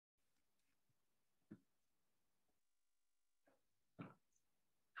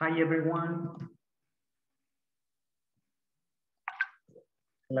Hi, everyone.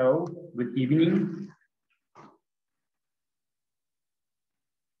 Hello, good evening.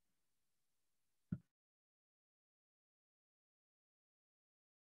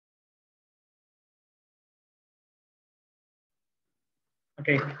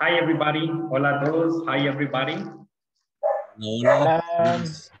 Okay, hi, everybody. Hola a todos. Hi, everybody. Hola.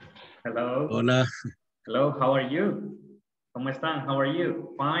 Hello. Hola. Hello, how are you? ¿Cómo están? How are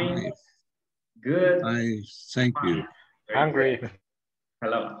you? Fine? Good? Thank you. Hungry. Good.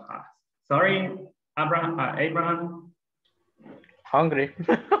 Hello. Sorry, Abraham. Hungry.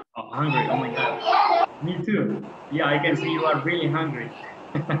 Oh, hungry. Oh my God. Me too. Yeah, I can see you are really hungry.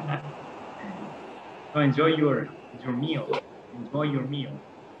 So enjoy your meal. Enjoy your meal.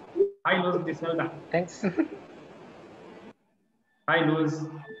 Hi, Luz Griselda. Thanks. Hi, Luz.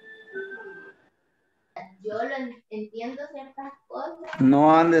 Yo lo entiendo ciertas cosas.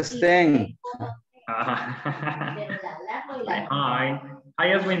 No understand. Pero la hablar no la. Hi. Hi,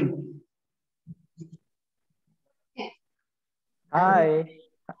 Edwin. Hi.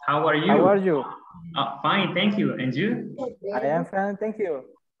 How are you? How are you? Fine, thank you. And you? I am fine, thank you.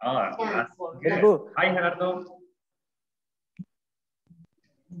 Oh, that's good. Good. Hi, Gerardo.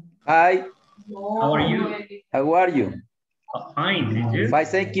 Hi, How are you? how are you? Fine, and you? Fine,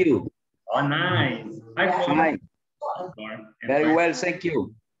 thank you. Oh, nice. Hi, Paul. Fine, very well, thank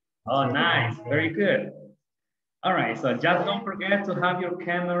you. Oh, nice. Very good. All right, so just don't forget to have your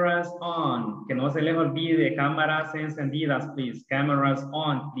cameras on. Que no se les olvide, cámaras encendidas, please. Cameras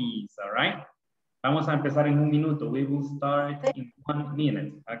on, please, all right? Vamos a empezar en un minuto. We will start in 1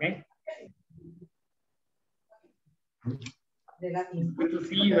 minute, okay? It's good to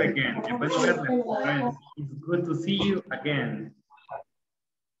see you again. Qué bueno verles, friends. It's good to see you again.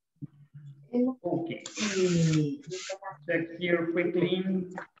 Okay. Check here quickly.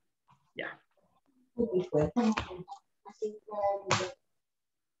 Yeah.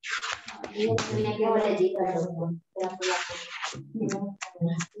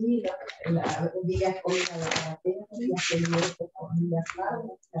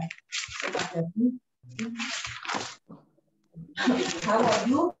 How are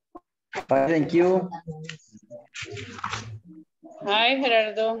you? Fine, thank you. Hi,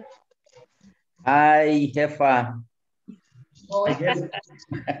 Gerardo. Hi, Jefa. I guess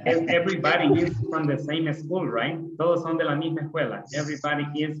everybody is from the same school, right? Todos son de la misma escuela. Everybody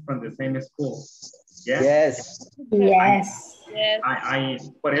is from the same school. Yes. Yes. Yes.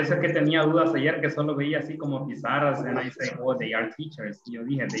 Yes. Por eso es que tenía dudas ayer que solo veía así como pizarras and I say, oh, they are teachers. Y yo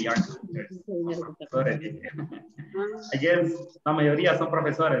dije, they are teachers. Profesores. I guess la mayoría son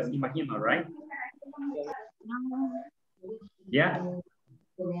profesores, imagino, right? Yeah.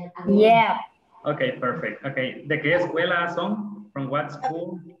 Yeah. Okay, perfect. Okay, ¿de qué escuela son? From what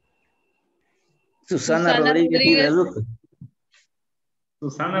school? Susana Rodríguez y de Luque.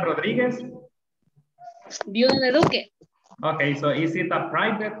 Susana Rodríguez? Viuda de Duque. Okay, so is it a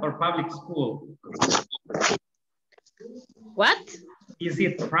private or public school? What? Is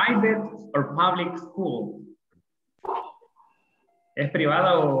it private or public school? ¿Es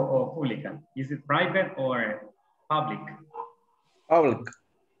privada o pública? Is it private or public? Public.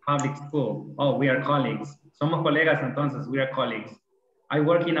 Public school. Oh, we are colleagues. Somos colegas entonces, we are colleagues. I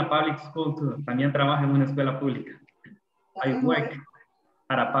work in a public school too. También trabajo en una escuela pública. I work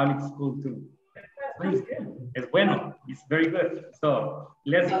at a public school too. So it's good. Es bueno. It's very good. So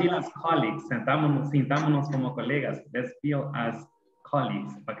let's feel as colleagues. Sintámonos como colegas. Let's feel as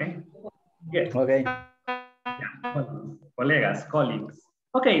colleagues. Okay? Good. Okay. Yeah. Colegas, colleagues.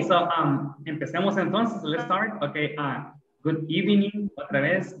 Okay, so empecemos entonces. Let's start. Okay. Good evening, otra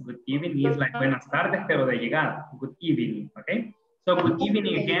vez. Good evening is like buenas tardes, pero de llegada. Good evening, okay? So good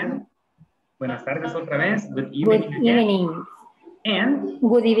evening again. Buenas tardes otra vez. Good evening Good again. evening. And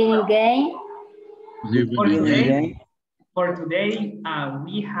Good evening again. for today,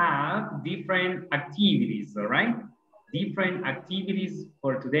 we have different activities, all right? Different activities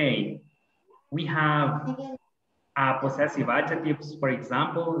for today. We have possessive adjectives, for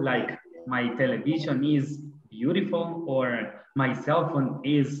example, like my television is beautiful, or my cell phone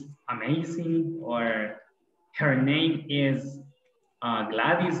is amazing, or her name is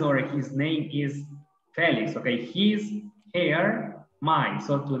Gladys, or his name is Felix. Okay, his, her, my.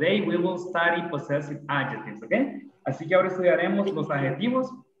 So today we will study possessive adjectives, okay? Así que ahora estudiaremos los adjetivos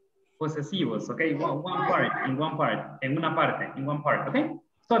posesivos, okay? One part, in one part, okay?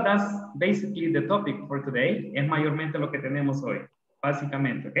 So that's basically the topic for today. Es mayormente lo que tenemos hoy,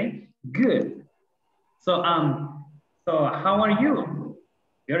 básicamente, okay? Good. So how are you?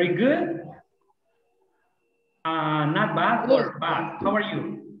 Very good? Not bad or bad? How are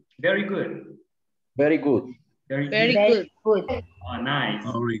you? Very good. Very good. Very good. Very good. Good. Oh, nice.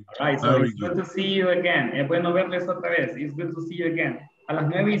 Very, All right, so very it's good good. to see you again. Es bueno verles otra vez. It's good to see you again. A las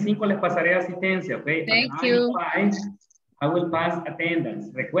 9:05 les pasaré asistencia, ¿ok? Thank At you. 9:05, I will pass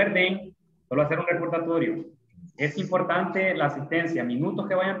attendance. Recuerden, solo hacer un recordatorio. Es importante la asistencia. Minutos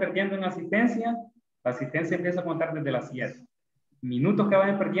que vayan perdiendo en asistencia, la asistencia empieza a contar desde las 7. Minutos que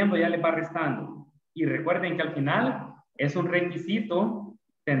vayan perdiendo ya les va restando. Y recuerden que al final es un requisito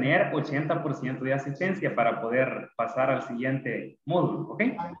tener 80% de asistencia para poder pasar al siguiente módulo, ¿ok?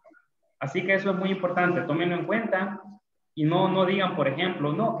 Así que eso es muy importante, tómenlo en cuenta y no digan, por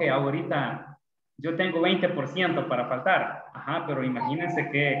ejemplo, no, que ahorita yo tengo 20% para faltar. Ajá, pero imagínense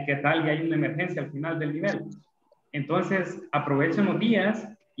que tal y hay una emergencia al final del nivel. Entonces, aprovechen los días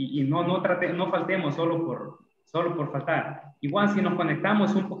y no faltemos solo por faltar. Igual si nos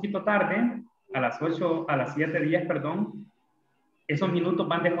conectamos un poquito tarde, a las 7:10, perdón, esos minutos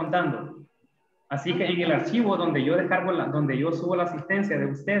van descontando. Así que en el archivo donde yo donde yo subo la asistencia de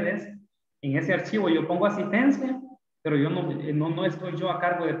ustedes, en ese archivo yo pongo asistencia, pero yo no estoy yo a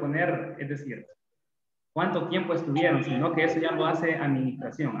cargo de poner, es decir, cuánto tiempo estuvieron, sino que eso ya lo hace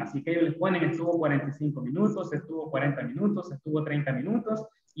administración. Así que ellos les ponen, estuvo 45 minutos, estuvo 40 minutos, estuvo 30 minutos,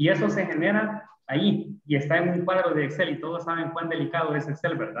 y eso se genera ahí, y está en un cuadro de Excel, y todos saben cuán delicado es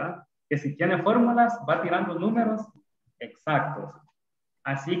Excel, ¿verdad? Que si tiene fórmulas, va tirando números exactos.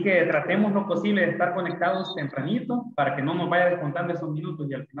 Así que tratemos lo posible de estar conectados tempranito para que no nos vaya descontando esos minutos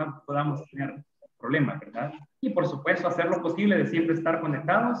y al final podamos tener problemas, ¿verdad? Y por supuesto hacer lo posible de siempre estar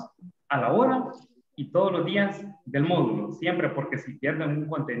conectados a la hora y todos los días del módulo, siempre, porque si pierden un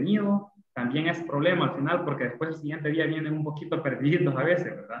contenido también es problema al final, porque después el siguiente día vienen un poquito perdidos a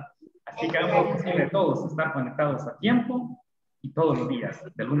veces, ¿verdad? Así que hagamos lo posible todos estar conectados a tiempo y todos los días,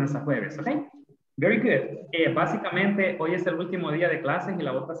 de lunes a jueves, ¿ok? Very good. Básicamente, hoy es el último día de clases y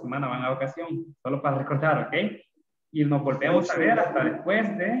la otra semana van a vacación, solo para recordar, ¿ok? Y nos volvemos a ver hasta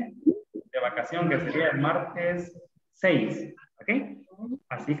después de vacación, que sería el martes 6, ¿ok?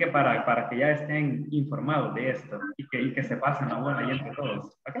 Así que para que ya estén informados de esto y que se pasen la bola ahí entre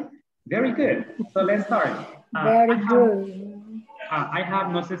todos, ¿ok? Very good. So let's start. Very good. I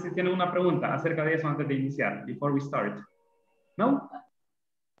have, no sé si tienen una pregunta acerca de eso antes de iniciar, before we start. ¿No?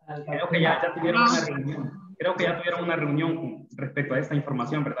 Creo que ya tuvieron una reunión. Creo que ya tuvieron una reunión respecto a esta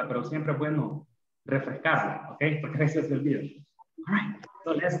información, ¿verdad? Pero siempre es bueno refrescarla, ¿ok? Porque a veces se olvida. All right,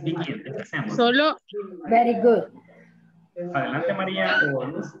 so let's begin. Empecemos. Solo, Very good. Adelante, María.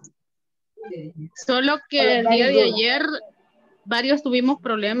 solo que el día de ayer varios tuvimos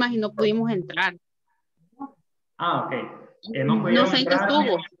problemas y no pudimos entrar. Ok. No pudieron sé en qué entrar.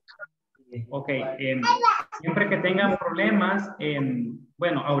 estuvo. Ok. Siempre que tengan problemas,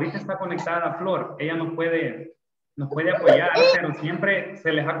 bueno, ahorita está conectada Flor. Ella nos puede apoyar, pero siempre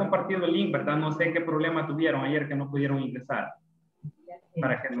se les ha compartido el link, ¿verdad? No sé qué problema tuvieron ayer que no pudieron ingresar.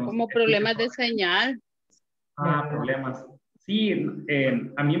 Para que nos Como problemas de señal. Problemas. Sí,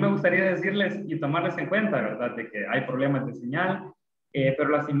 a mí me gustaría decirles y tomarles en cuenta, ¿verdad? De que hay problemas de señal, pero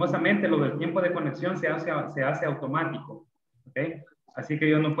lastimosamente lo del tiempo de conexión se hace automático, ¿ok? Así que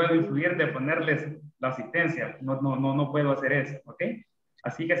yo no puedo influir de ponerles la asistencia, no puedo hacer eso, ¿ok?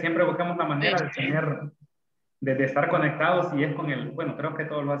 Así que siempre buscamos la manera de estar conectados si es con bueno, creo que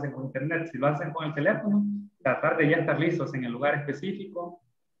todos lo hacen con internet, si lo hacen con el teléfono, tratar de ya estar listos en el lugar específico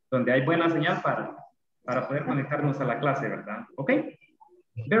donde hay buena señal para poder conectarnos a la clase, ¿verdad? ¿Ok?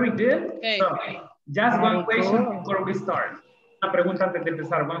 Very good. Okay. So, just one question before we start. Una pregunta antes de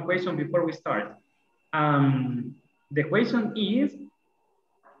empezar. One question before we start. The question is,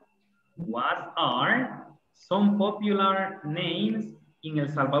 what are some popular names in El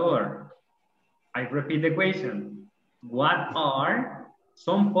Salvador? I repeat the question. What are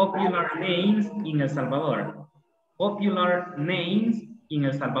some popular names in El Salvador? Popular names in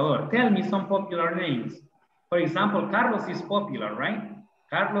El Salvador. Tell me some popular names. For example, Carlos is popular, right?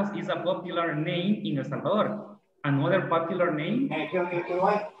 Carlos is a popular name in El Salvador. Another popular name.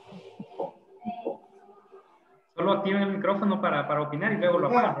 Solo activen el micrófono para opinar y luego lo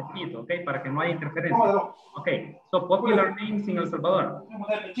apagan, repito, ¿ok? Para que no haya interferencia. Ok, so popular names in El Salvador.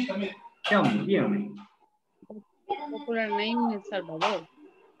 Tell me, dígame. Popular name en El Salvador.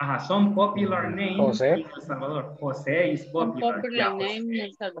 Some popular names José. in El Salvador. José is popular. Popular name en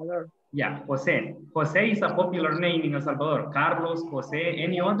El Salvador. Yeah, José. José is a popular name in El Salvador. Carlos, José,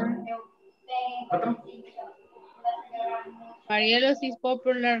 any other? ¿Otro? Marielos is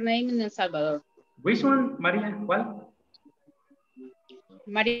popular name en El Salvador. Which one, María? ¿Cuál?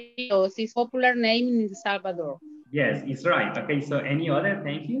 Marielos is popular name in El Salvador. Yes, it's right. Okay, so any other?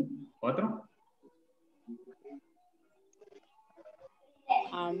 Thank you. ¿Otro?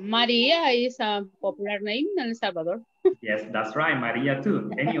 Maria is a popular name in El Salvador. Yes, that's right, Maria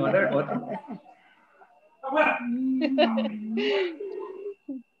too. Any other? Otro?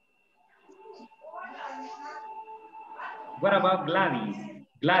 What about Gladys?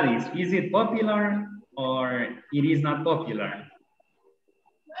 Gladys, is it popular or it is not popular?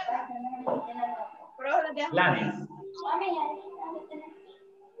 Gladys.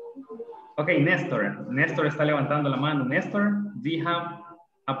 Okay, Nestor. Nestor está levantando la mano. Nestor, do you have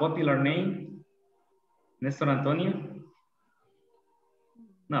a popular name? Nestor Antonio?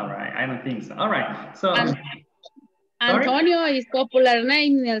 No, right, I don't think so. All right, so. Antonio is popular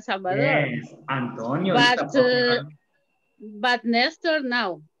name in El Salvador. Yes, Antonio is a popular. But Nestor,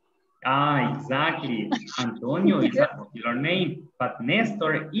 no. Ah, exactly. Antonio is a popular name, but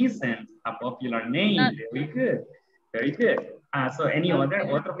Nestor isn't a popular name. Very good. Very good. So any other,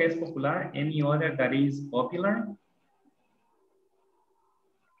 otro que es popular, any other that is popular?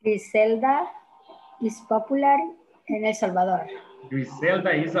 Griselda is popular in El Salvador.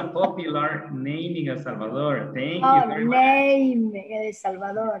 Griselda is a popular name in El Salvador. Thank you very much. Name in El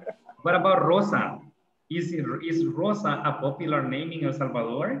Salvador. What about Rosa? Is Rosa a popular name in El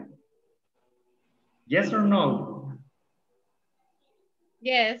Salvador? Yes or no?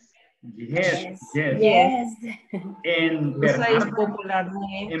 Yes. Yes, yes. Yes. En Rosa is popular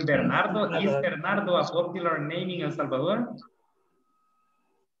name. En Bernardo, is Bernardo a popular name in El Salvador?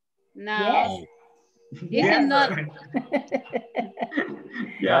 No. Yes. Is it not?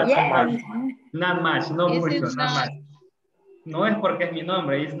 Yeah, Yes. not much, no Is mucho, it not not? much. No es porque es mi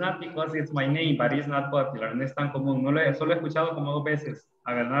nombre, it's not because it's my name, but it's not popular, no es tan común. No solo he escuchado como 2 veces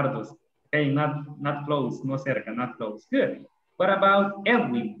a Bernardo. Okay, not close, no cerca, not close. Good. What about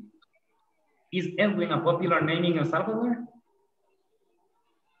Edwin? Is Edwin a popular name in El Salvador?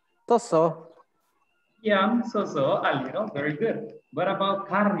 So. Yeah, so, a little, very good. What about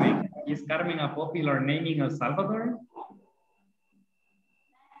Carmen? Is Carmen a popular name in El Salvador?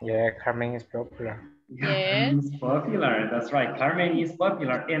 Yeah, Carmen is popular. Yeah, Yes. Carmen is popular, that's right. Carmen is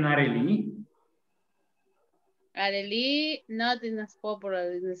popular. And Arely? Arely, not in as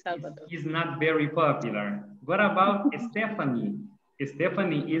popular in El Salvador. Is not very popular. What about Stephanie?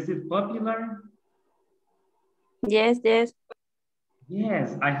 Stephanie, is it popular? Yes, yes.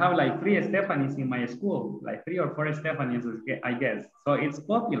 Yes, I have like 3 Stephanies in my school, like 3 or 4 Stephanies, I guess. So it's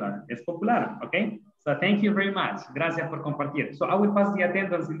popular, it's popular, okay? So thank you very much. Gracias por compartir. So I will pass the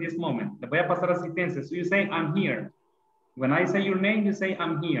attendance in this moment. Le voy a pasar asistencia. So you say, I'm here. When I say your name, you say,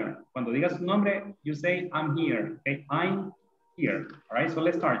 I'm here. Cuando digas su nombre, you say, I'm here, okay? I'm here. All right, so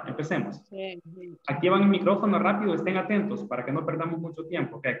let's start. Empecemos. Activan el micrófono rápido, estén atentos para que no perdamos mucho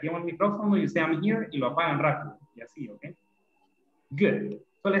tiempo. Okay, activan el micrófono, you say, I'm here, y lo apagan rápido. Y así, okay? Good.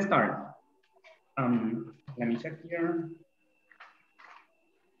 So let's start. Let me check here.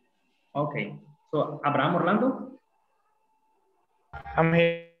 Okay. So Abraham Orlando. I'm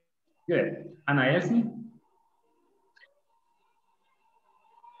here. Good. Ana Elsie.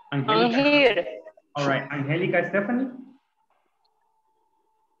 I'm here. All right. Angelica Stephanie.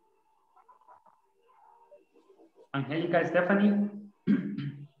 Angelica Stephanie.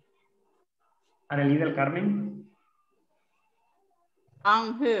 Arely del Carmen.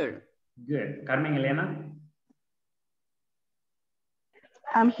 I'm here. Good. Carmen Elena.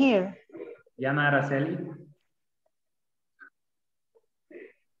 I'm here. Diana Araceli.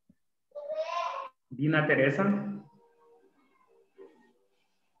 Dina Teresa.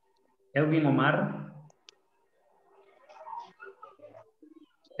 Elvin Omar.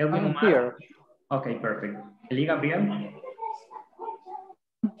 Elvin I'm Omar. here. Okay, perfect. Eli Gabriel.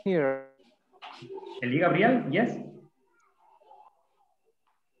 Here. Eli Gabriel, yes.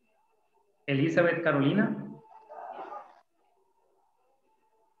 Elizabeth Carolina.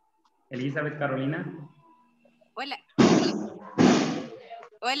 Elizabeth Carolina. Hola.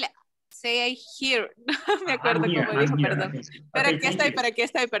 Hola. Say I here. Me acuerdo I'm here, cómo dijo, I'm here. perdón. Okay. Pero Okay, aquí thank estoy, you. pero aquí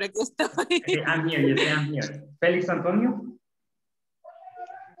estoy, pero aquí estoy. Okay, I'm here, you say I'm here. Félix Antonio.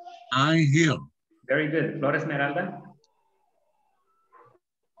 I'm here. Very good. Flor Esmeralda.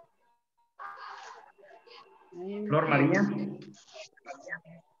 Flor María.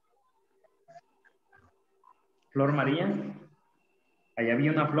 Flor María. Allá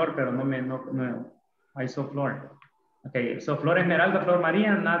había una flor, pero no I saw Flor. Okay, so Flor Esmeralda, Flor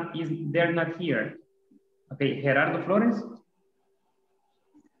María, they're not here. Okay, Gerardo Flores.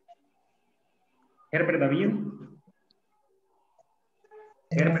 Herbert David.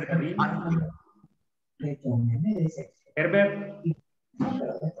 Herbert David. Herbert.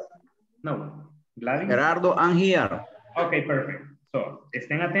 No. Gladys. Gerardo, I'm here. Okay, perfect. So,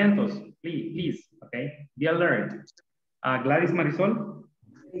 estén atentos, please, okay? Be alert. Gladys Marisol.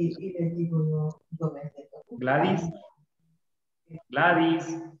 Gladys.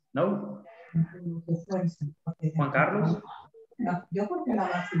 Gladys. No. Juan Carlos. Yo porque la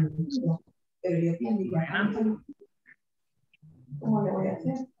máxima, pero yo pienso ¿cómo le voy a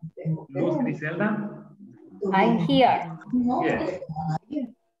hacer? Luz Griselda. I'm here. Yes.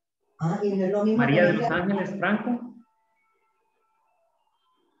 María de Los Ángeles Franco.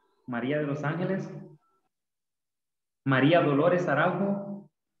 María de Los Ángeles. María Dolores Araujo.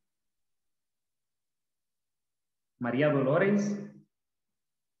 María Dolores.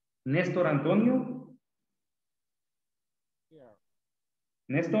 Néstor Antonio.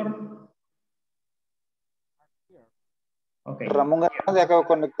 Néstor. Okay. Ramón Hernández, acabo de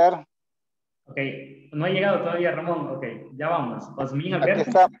conectar. Ok, no ha llegado todavía Ramón. Ok, ya vamos. Osmin Aquí Alberto.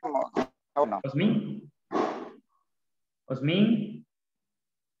 estamos. Oh, no. Osmin. Osmin.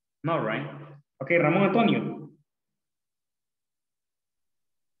 No, right. Ok, Ramón Antonio.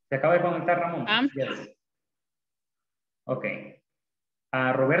 Se acaba de conectar Ramón. Yes. Ok.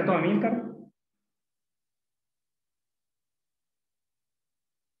 Roberto Amílcar.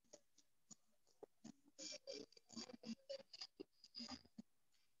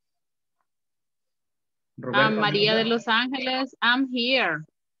 María de Los Ángeles, I'm here.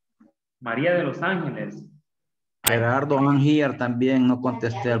 María de Los Ángeles. Gerardo, I'm here también, no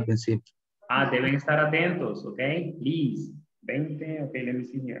contesté al principio. Deben estar atentos, ok. Please. 20, ok, let me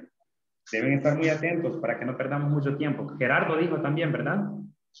see here. Deben estar muy atentos para que no perdamos mucho tiempo. Gerardo dijo también, ¿verdad?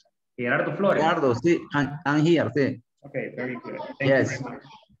 Gerardo Flores. Gerardo, sí, I'm here, sí. Ok, very good. Thank Yes. you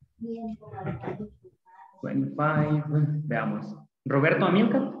very much. 25, veamos. Roberto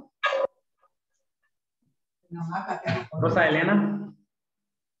Amílcar. Rosa Elena.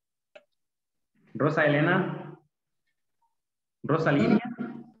 Rosa Elena. Rosa Lilia.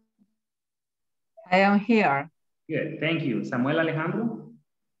 I am here. Good, thank you. Samuel Alejandro.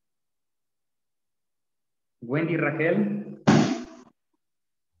 Wendy Raquel.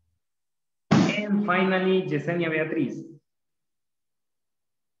 And finally, Yesenia Beatriz.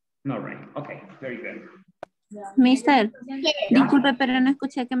 No, right. Okay, very good. Mister, disculpe, pero no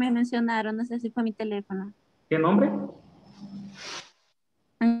escuché que me mencionaron. No sé si fue mi teléfono. ¿Qué nombre?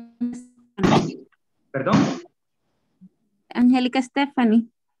 ¿Perdón? Angélica Stephanie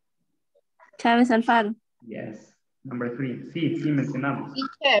Chávez Alfaro. Yes, number 3. Sí, sí, mencionamos.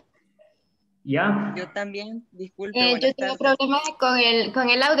 ¿Ya? Yo también, disculpe. Yo tengo problemas con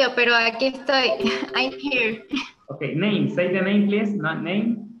el audio, pero aquí estoy. I'm here. Okay, name. Say the name, please. Not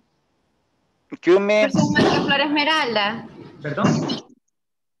name. Flor Esmeralda. ¿Perdón?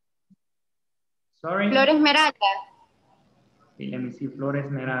 Sorry. Flor Esmeralda. Okay, let me see. Flor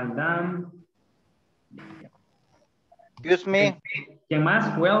Esmeralda. Excuse me. ¿Quién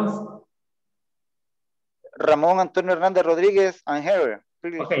más? Who else? Ramón Antonio Hernández Rodríguez, I'm here.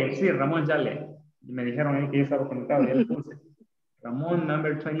 Please. Ok, sí, Ramón ya me dijeron ahí que yo estaba conectado, ya le puse. Ramón,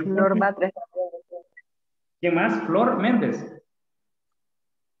 number 24. Flor Batres. ¿Quién más? Flor Méndez.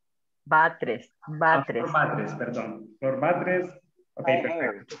 Batres. Flor Batres, perdón. Flor Batres. Ok,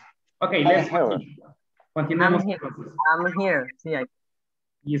 perfecto. Ok, let's continue. Continuemos entonces. I'm here. Sí,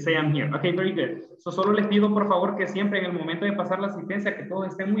 You say I'm here. Ok, very good. Solo les pido por favor que siempre en el momento de pasar la asistencia que todos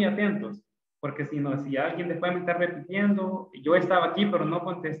estén muy atentos. Porque si no, si alguien después me está repitiendo, yo estaba aquí pero no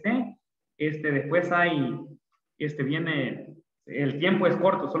contesté, después viene, el tiempo es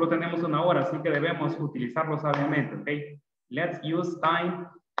corto, solo tenemos 1 hora, así que debemos utilizarlo sabiamente, ¿ok? Let's use time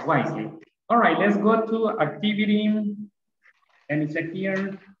wisely. All right, let's go to activity. Let me check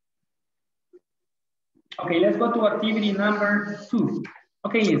here. Okay, let's go to activity number 2.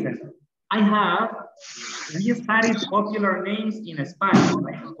 Okay, listen. We studied popular names in Spanish,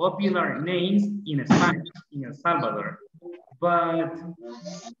 right? Popular names in Spanish, in El Salvador. But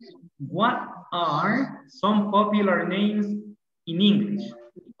what are some popular names in English?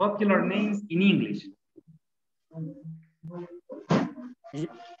 Popular names in English.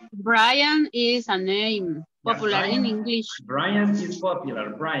 Brian is a name, popular in English. Brian is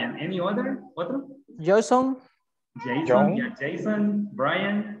popular. Brian, any other? Otro? Jason. Jason, yeah, Jason,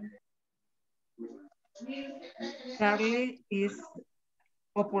 Brian. Charlie is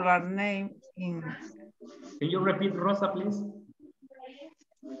popular name in. Can you repeat, Rosa, please?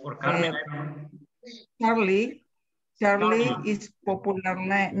 Or Carmen, I don't know. Charlie is popular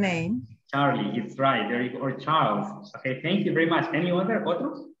name. Charlie, it's right. There you go. Or Charles. Okay, thank you very much. Any other?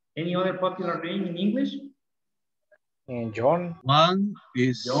 Otro? Any other popular name in English? John. Juan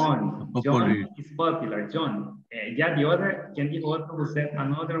is John. popular. John is popular. John. Yeah, the other. ¿Quién dijo otro? Who said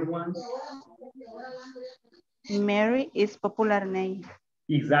another one? Mary is popular name.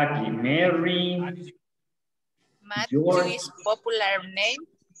 Exactly. Mary. Matthew is popular name.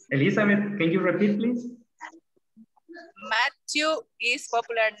 Elizabeth, can you repeat, please? Matthew is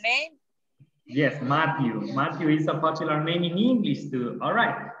popular name. Yes, Matthew. Matthew is a popular name in English too. All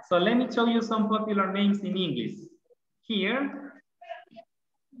right. So let me show you some popular names in English. Here,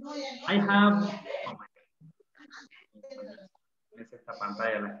 I have... Oh my God. Es esta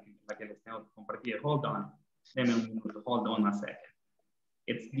pantalla la que les tengo que compartir. Hold on. Deme un minuto. Hold on a second.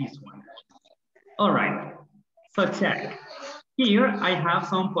 It's this one. All right. So check. Here, I have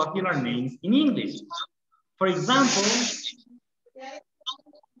some popular names in English. For example,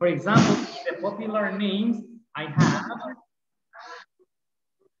 the popular names I have,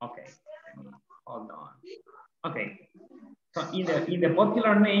 okay, hold on. Okay, so in the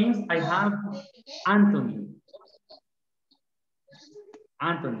popular names, I have Anthony,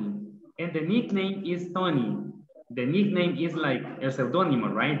 and the nickname is Tony. The nickname is like a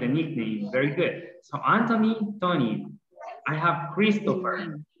pseudonym, right? The nickname, very good. So Anthony, Tony. I have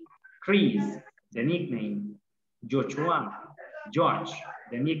Christopher, Chris, the nickname. Joshua, George,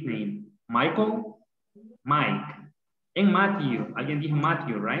 the nickname. Michael, Mike. And Matthew, alguien dijo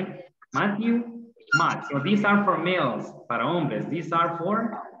Matthew, right? Matthew, Matt. So these are for males, para hombres. These are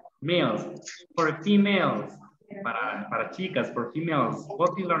for males. For females, para chicas, for females.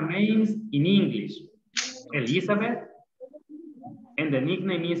 Popular names in English. Elizabeth, and the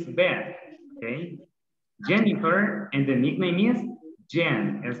nickname is Beth, okay? Jennifer, and the nickname is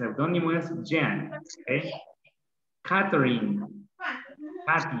Jen. El seudónimo es Jen, okay? Catherine,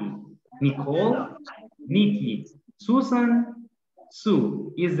 Patty, Nicole, Nikki, Susan,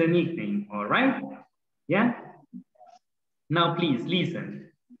 Sue is the nickname, all right? Yeah? Now please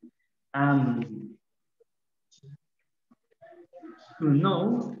listen. To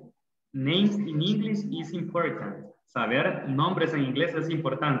know names in English is important. Saber nombres en inglés es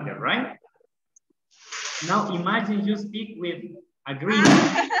importante, right? Now imagine you speak with a gringo.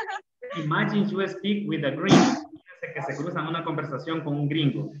 Imagine you speak with a gringo. Que se cruzan una conversación con un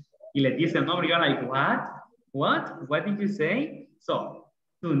gringo y le dice el nombre, you're like, what did you say? So,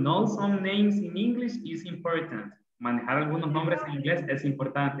 to know some names in English is important. Manejar algunos nombres en inglés es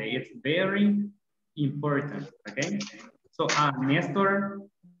importante. It's very important, okay? So, Néstor,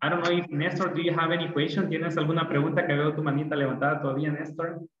 I don't know if Néstor, do you have any question? ¿Tienes alguna pregunta? Que veo tu manita levantada todavía,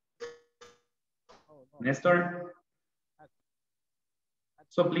 Néstor. Néstor.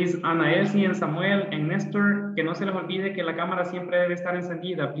 So please, Ana Elsie and Samuel and Nestor, que no se les olvide que la cámara siempre debe estar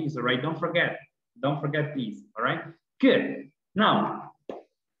encendida, please, all right? Don't forget, please, all right? Good. Now,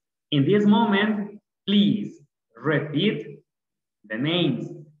 in this moment, please repeat the names,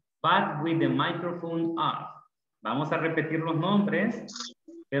 but with the microphone off. Vamos a repetir los nombres,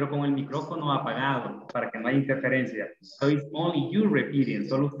 pero con el micrófono apagado, para que no haya interferencia. So it's only you repeating,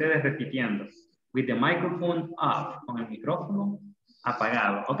 solo ustedes repitiendo. With the microphone off, con el micrófono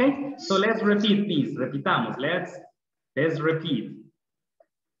apagado, okay? So let's repeat, please. Repitamos, let's repeat.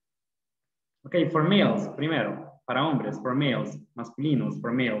 Okay, for males, primero. Para hombres, for males. Masculinos,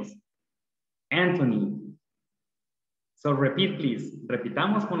 for males. Anthony. So repeat, please.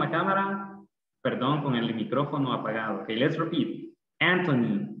 Repitamos con la cámara, perdón, con el micrófono apagado. Okay, let's repeat.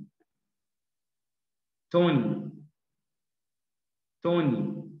 Anthony. Tony.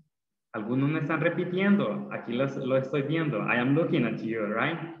 Algunos me están repitiendo. Aquí lo estoy viendo. I am looking at you,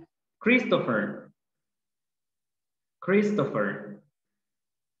 right? Christopher.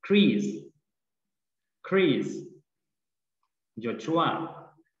 Chris.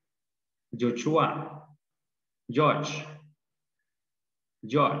 Joshua. George.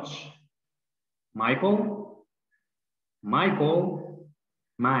 Michael. Mike.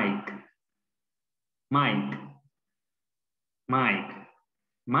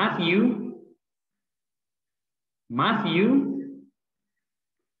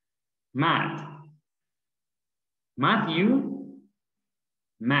 Matthew,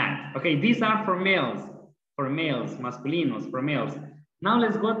 Matt. Okay, these are for males, masculinos, for males. Now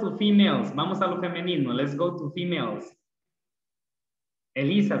let's go to females. Vamos a lo femenino. Let's go to females.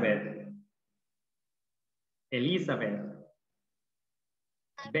 Elizabeth.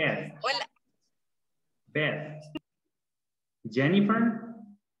 Beth. Hola. Beth. Jennifer.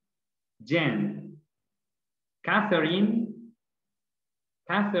 Jen. Catherine.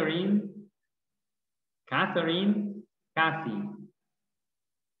 Kathy.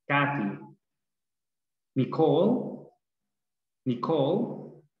 Nicole.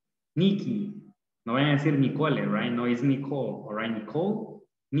 Nikki. No vayan a decir Nicole, right? No, it's Nicole, all right? Nicole,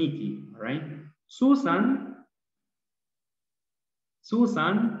 Nikki, all right? Susan,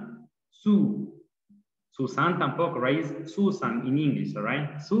 Sue. Susan tampoco, right? It's Susan in English, all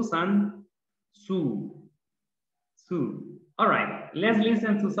right? Susan, Sue. Sue. All right, let's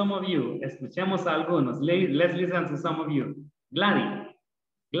listen to some of you. Escuchemos a algunos. Let's listen to some of you. Gladys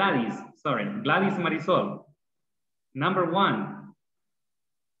Marisol. Number 1.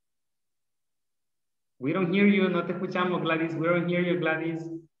 We don't hear you. No te escuchamos, Gladys. We don't hear you, Gladys.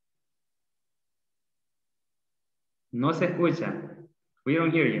 No se escucha. We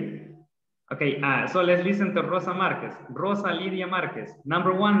don't hear you. Okay, so let's listen to Rosa Marquez. Rosa Lidia Marquez.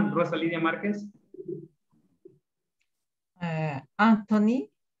 Number 1, Rosa Lidia Marquez.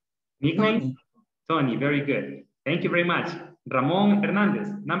 Anthony. Nickname? Tony, very good. Thank you very much. Ramon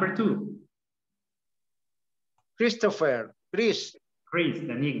Hernandez. Number 2. Christopher. Chris,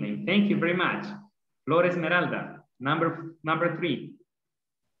 the nickname. Thank you very much. Flor Esmeralda. Number 3.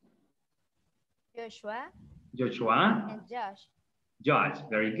 Joshua. And Josh. Josh,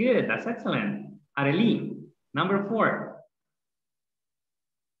 very good. That's excellent. Arely. Number 4.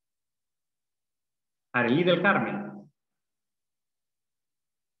 Arely del Carmen.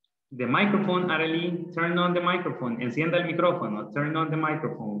 The microphone, Arely, turn on the microphone. Encienda el micrófono. Turn on the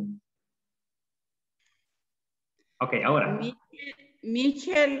microphone. Okay, ahora.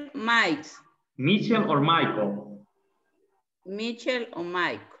 Mitchell, Mike. Mitchell or Michael? Mitchell or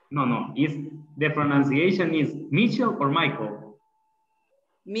Mike. No. The pronunciation is Mitchell or Michael?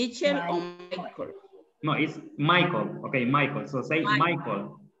 Mitchell or Michael. No, it's Michael. Okay, Michael. So say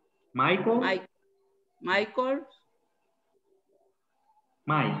Michael. Michael? Michael.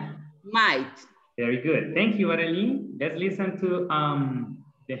 Mike. Very good. Thank you, Arely. Let's listen to,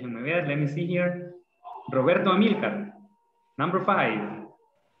 déjenme ver, let me see here. Roberto Amilcar. Number 5.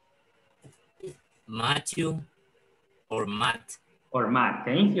 Matthew or Matt.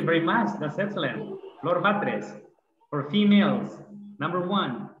 Thank you very much. That's excellent. Flor Batres. For females. Number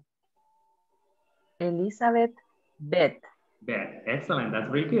 1. Elizabeth, Beth. Excellent.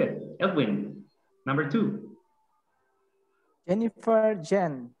 That's very good. Edwin. Number 2. Jennifer,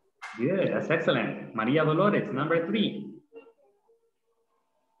 Jen. Good. That's excellent. Maria Dolores. Number 3.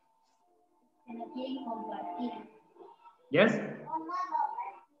 Yes?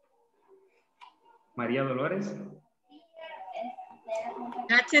 Maria Dolores?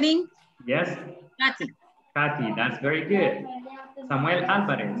 Catherine. Yes? Kathy, that's very good. Samuel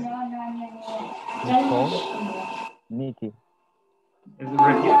Alvarez. Nicole, Nikki. Repeat,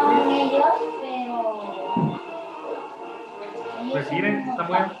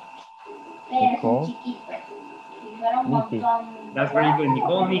 Samuel. Nicole, Nikki. That's very good.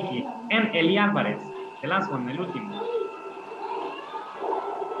 Nicole, Nikki. And Eli Alvarez. The last one, el último.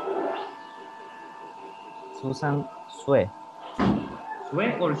 Susan, Sue.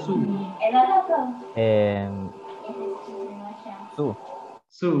 Sue or Sue?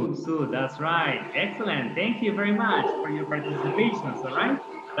 Sue, that's right. Excellent. Thank you very much for your participation, all right?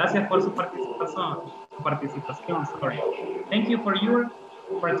 Gracias por su participación, sorry. Thank you for your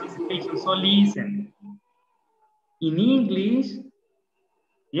participation. So listen, in English,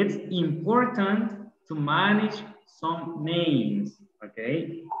 it's important to manage some names,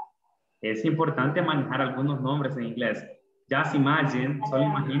 okay? Es importante manejar algunos nombres en inglés. Just imagine, solo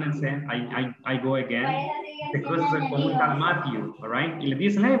imagínense, I go again. The cruces se comunican Matthew, all right? Y le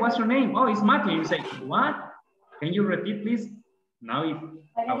dicen, hey, what's your name? Oh, it's Matthew. You say, what? Can you repeat, please? Now,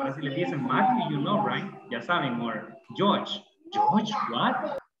 ahora si le dicen Matthew, you know, right? Ya saben, or George. George,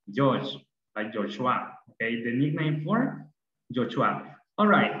 what? George, like Joshua, okay? The nickname for Joshua. All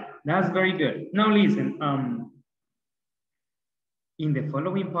right, that's very good. Now listen, in the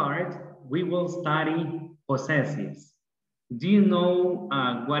following part, we will study possessives. Do you know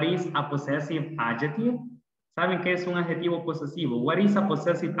what is a possessive adjective? ¿Saben qué es un adjetivo posesivo? What is a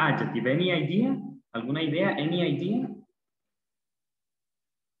possessive adjective? Any idea? ¿Alguna idea? Any idea?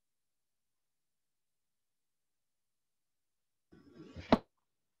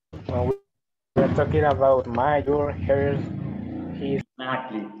 When we're talking about my, your, hers, his.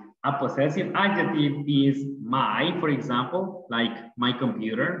 Exactly. A possessive adjective is my, for example, like my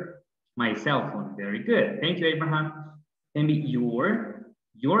computer, my cell phone. Very good. Thank you, Abraham. Can be your.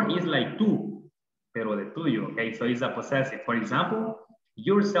 Your is like tú, pero de tuyo. Okay, so it's a possessive. For example,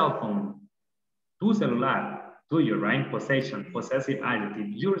 your cell phone. Tu celular. Tuyo, right? Possession. Possessive adjective.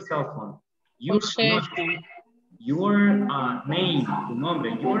 Your cell phone. Your name. Tu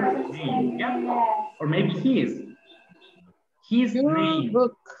nombre. Your name. Yeah. Or maybe his. His name.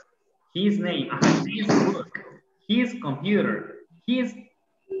 Book. His name. His book. His computer. His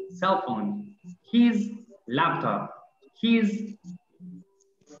cell phone. His laptop. His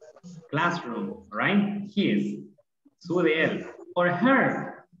classroom, right? His, su de él. Or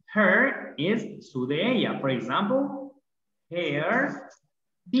her. Her is su de ella. For example, her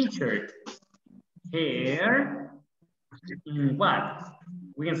t-shirt. Her What?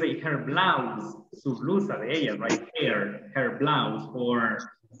 We can say her blouse, su blusa de ella, right? Her blouse, or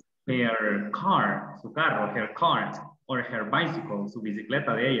her car, su carro, her car, or her bicycle, su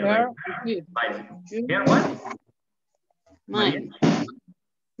bicicleta de ella, right? Bicycle. Her what? Mine.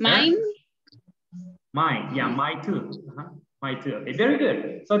 Mine? Mine, yeah, mine too. Mine too. Okay, very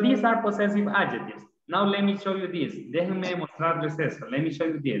good. So these are possessive adjectives. Now let me show you this. Déjenme mostrarles esto. Let me show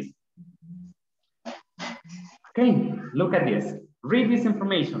you this. Okay, look at this. Read this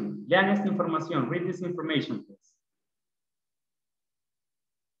information. Lean esta información. Read this information, please.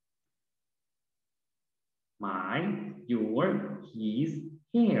 My, your, his,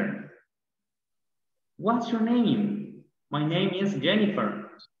 her. What's your name? My name is Jennifer.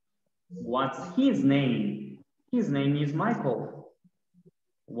 What's his name? His name is Michael.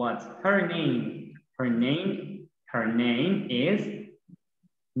 What's her name? Her name is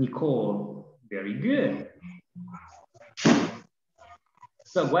Nicole. Very good.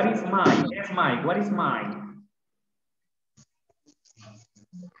 So what is mine? Yes, mine. What is mine?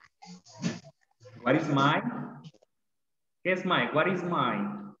 What is mine? Yes, Mike. What is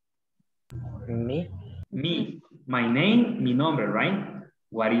mine? Me. Me. My name, mi nombre, right?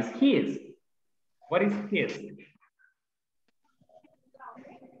 What is his? What is his?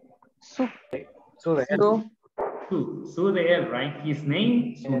 Su de él. Su de él, right? His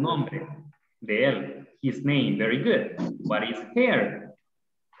name, su nombre. De él. His name. Very good. What is her?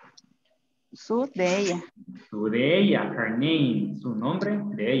 Su de ella. Su de ella. Her name. Su nombre.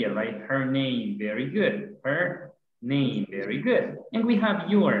 De ella, right? Her name. Very good. Her name. Very good. And we have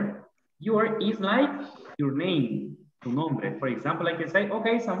your. Your is like your name. Tu nombre. For example, I can say,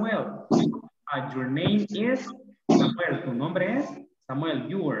 okay, Samuel. Your name is Samuel. Tu nombre es Samuel.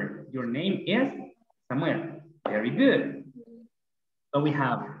 Your name is Samuel. Very good. So we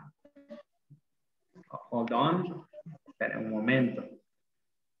have, hold on, espera un momento.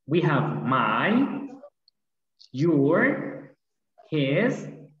 We have my, your, his,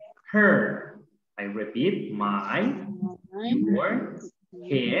 her. I repeat, my, your,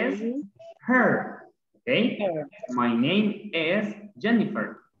 his, her. Okay? My name is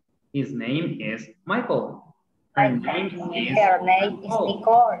Jennifer. His name is Michael. Her name is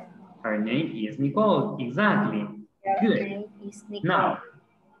Nicole. Her name is Nicole. Exactly. Good. Now,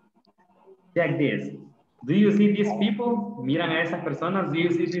 check this. Do you see these people? Miran a esas personas. Do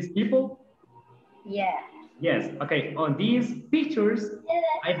you see these people? Yeah. Yes. Okay. On these pictures,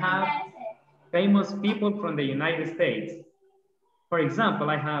 I have famous people from the United States. For example,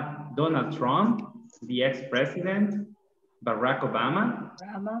 I have Donald Trump, the ex-president, Barack Obama,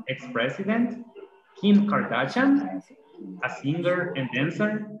 ex-president, Kim Kardashian, a singer and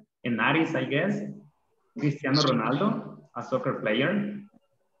dancer, an artist, I guess, Cristiano Ronaldo, a soccer player,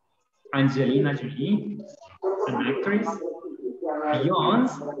 Angelina Jolie, an actress,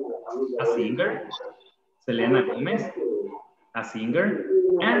 Beyonce, a singer, Selena Gomez, a singer,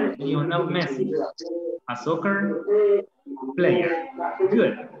 and Lionel Messi, a soccer player.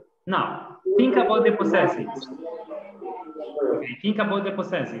 Good. Now, think about the possessives. Okay, think about the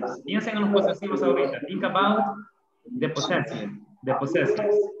possessives. Piensen en los posesivos ahorita. Think about the possessive, the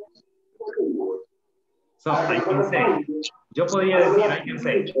possessives. So I can say, yo podría decir, I can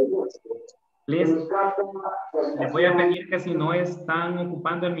say, please, les voy a pedir que si no están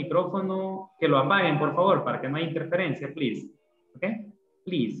ocupando el micrófono, que lo apaguen, por favor, para que no haya interferencia, please. Okay?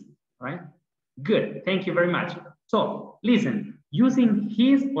 Please, all right? Good, thank you very much. So, listen, using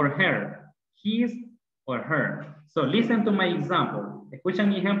his or her, his or her. So, listen to my example. Escuchen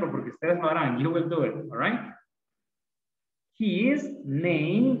mi ejemplo porque ustedes lo harán. You will do it, all right? His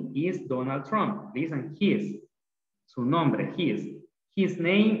name is Donald Trump. Listen, his. Su nombre, his. His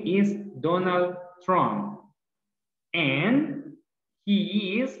name is Donald Trump. And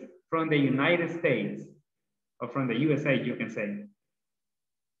he is from the United States. Or from the USA, you can say.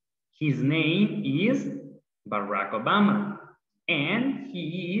 His name is Barack Obama. And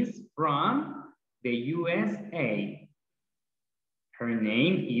he is from the USA. Her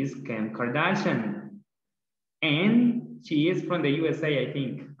name is Kim Kardashian. And she is from the USA, I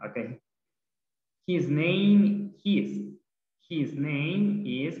think. Okay. His name is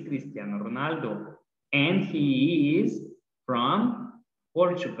Cristiano Ronaldo. And he is from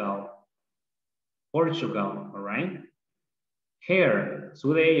Portugal. Portugal, all right? Her,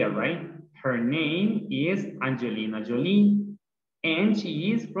 su de ella, right? Her name is Angelina Jolie. And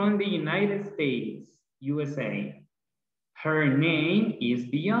she is from the United States, USA. Her name is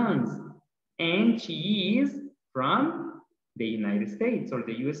Beyonce. And she is from the United States or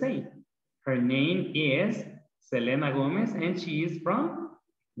the USA. Her name is Selena Gomez, and she is from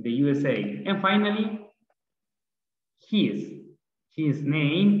the USA. And finally, His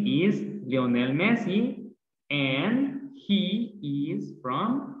name is Lionel Messi, and he is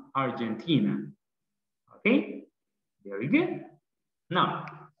from Argentina. Okay, very good. Now,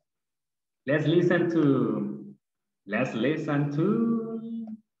 let's listen to,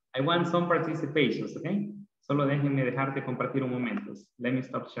 I want some participations, okay? Solo déjenme dejar de compartir un momento. Let me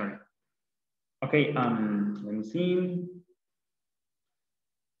stop sharing. Okay, let me see.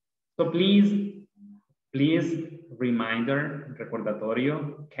 So please, reminder,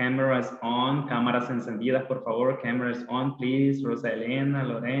 recordatorio, cameras on, cámaras encendidas, por favor, cameras on, please, Rosa Elena,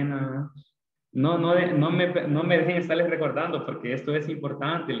 Lorena. No me dejen estarles recordando porque esto es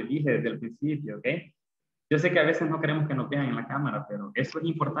importante, les dije desde el principio, ¿ok? Yo sé que a veces no queremos que nos vean en la cámara, pero esto es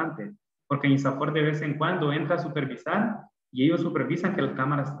importante porque INSAFORP de vez en cuando entra a supervisar y ellos supervisan que las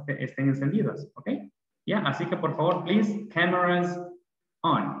cámaras estén encendidas, ¿ok? Ya, así que por favor, please, cameras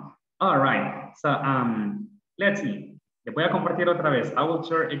on. All right, so let's see. Le voy a compartir otra vez. I will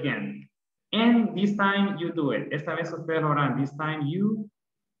share again. And this time you do it. Esta vez ustedes lo harán. This time you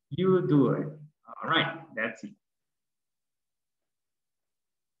do it. All right, that's it.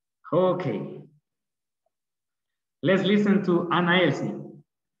 Okay. Let's listen to Ana Elsie.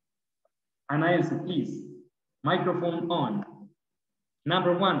 Ana Elsie, please. Microphone on.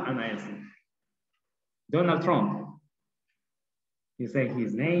 Number 1, Ana Elsie. Donald Trump. You say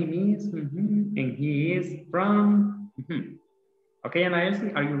his name is, and he is from. Okay, Ana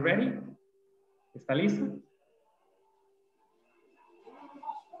Elsie, are you ready? ¿Está listo?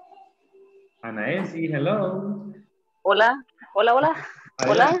 Ana Elsie, hello. Hola, hola, hola.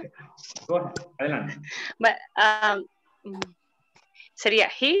 Adelante. Hola. Go ahead. Adelante. Sería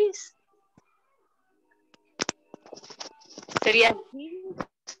his. Sería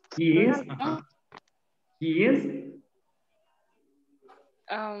He is. He is.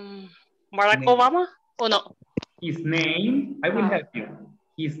 Barack Obama o no? His name, I will help you.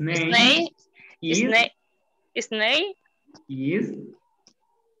 His name is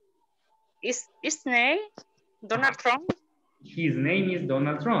Donald Trump. His name is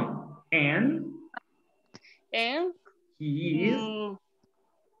Donald Trump. And he is,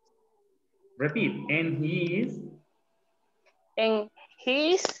 repeat, and he is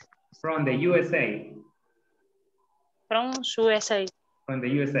from the USA. From USA. From the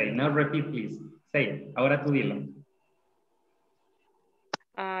USA. Now repeat, please. Say it. Ahora tú dilo.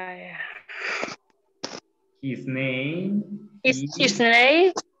 His name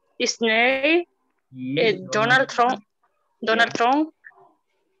is Donald Trump. Donald Trump.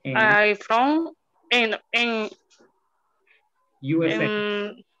 From in USA.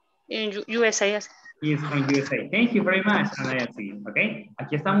 In USA, yes. He is from USA. Thank you very much, Ana Elsie. Okay.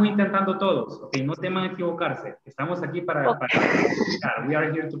 Aquí estamos intentando todos. Okay. No teman equivocarse. Estamos aquí para practicar. We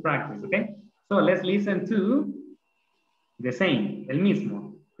are here to practice. Okay. So let's listen to the same. El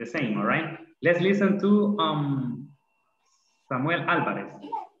mismo. The same. All right. Let's listen to Samuel Alvarez.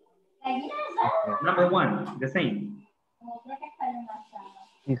 Number 1. The same.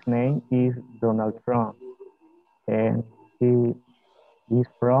 His name is Donald Trump, and he is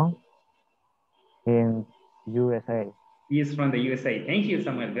from in USA. He is from the USA. Thank you,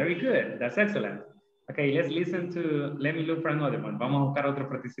 Samuel. Very good. That's excellent. Okay, let's listen to, let me look for another one. Vamos a buscar otro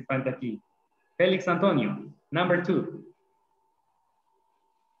participante aquí. Félix Antonio, number 2.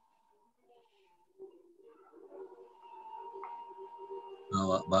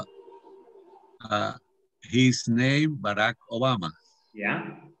 His name, Barack Obama.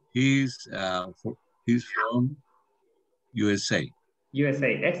 Yeah. He's from USA.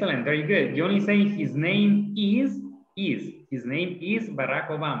 USA. Excellent. Very good. You only say his name is. His name is Barack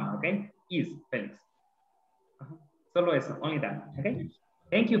Obama. Okay. Is Felix. Solo eso. Only that. Okay.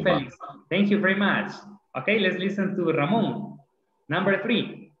 Thank you, Felix. Thank you very much. Okay. Let's listen to Ramon. Number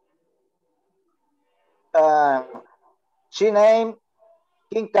 3. She named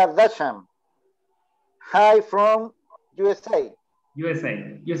Kim Kardashian. Hi from USA.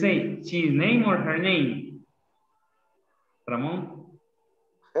 USA. You say his name or her name? Ramon?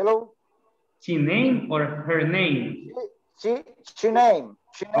 Hello? She name or her name? She name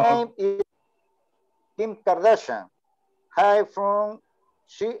is Kim Kardashian. Hi from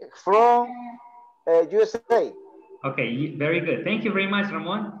USA. Okay, very good. Thank you very much,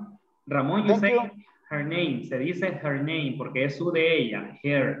 Ramon. Ramon, you say her name. Se dice her name porque es su de ella.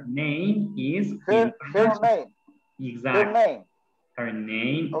 Her name is Kim Kardashian. Her name. Exactly. Her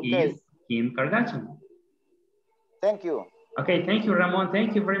name is Kim Kardashian. Thank you. Okay, thank you, Ramon.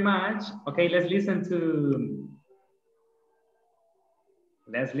 Thank you very much. Okay, let's listen to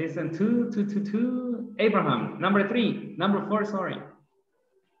Abraham. Number 4, sorry.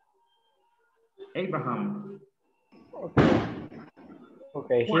 Abraham.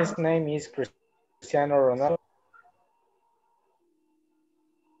 Okay, his name is Cristiano Ronaldo.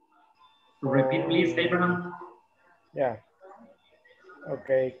 Repeat, please, Abraham. Yeah.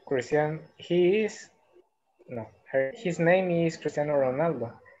 Okay, his name is Cristiano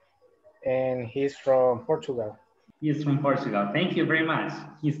Ronaldo, and he's from Portugal. He's from Portugal. Thank you very much.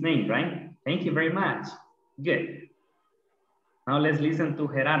 His name, right? Thank you very much. Good. Now let's listen to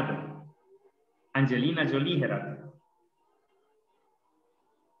Gerardo. Angelina Jolie, Gerardo.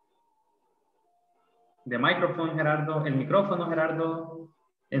 The microphone, Gerardo. El micrófono, Gerardo.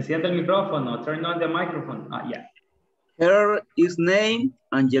 Enciende el micrófono. Turn on the microphone. Yeah. Her is named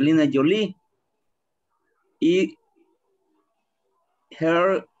Angelina Jolie.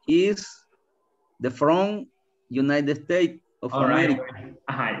 Her is from United States of America.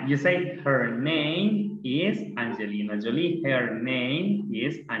 Right. You say her name is Angelina Jolie. Her name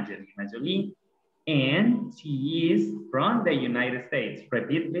is Angelina Jolie. And she is from the United States.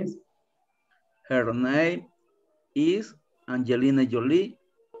 Repeat, please. Her name is Angelina Jolie.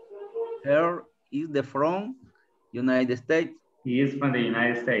 Her is from United States. He is from the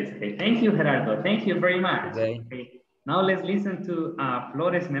United States. Okay. Thank you, Gerardo. Thank you very much. Okay. Now let's listen to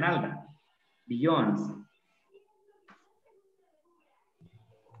Flor Esmeralda. Beyond.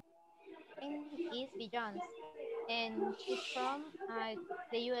 Is Beyond, and she's from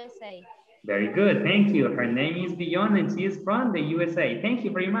the USA. Very good, thank you. Her name is Beyond and she is from the USA. Thank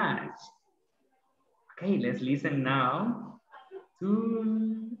you very much. Okay, let's listen now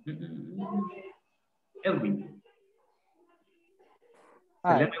to Elwin.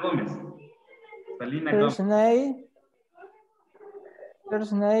 Selena Gomez. Selena Gomez.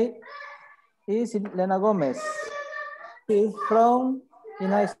 First name is Selena Gomez. She's from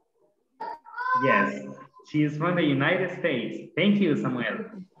United States. Yes, she is from the United States. Thank you, Samuel.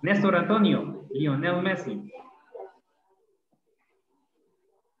 Néstor Antonio, Lionel Messi.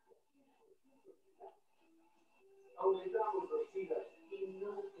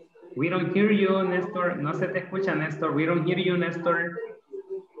 We don't hear you, Néstor. No se te escucha, Néstor. We don't hear you, Néstor.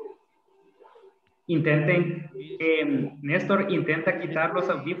 Néstor, intenta quitar los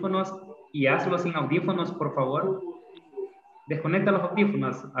audífonos y hazlo sin audífonos, por favor. Desconecta los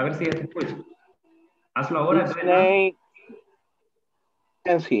audífonos, a ver si ya te escucha. Hazlo ahora.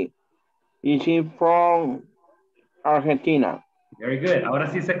 Nancy. Is she from Argentina? Very good. Ahora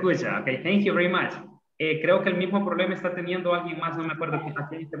sí se escucha. Okay, thank you very much. Creo que el mismo problema está teniendo alguien más. No me acuerdo a quién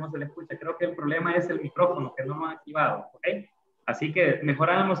no se le escucha. Creo que el problema es el micrófono que no lo han activado. Okay? Así que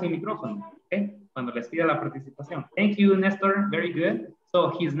mejoramos el micrófono. Okay? Cuando les pida la participación. Thank you, Nestor. Very good.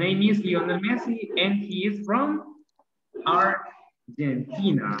 So his name is Lionel Messi and he is from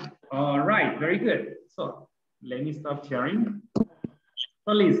Argentina. All right. Very good. So let me stop sharing.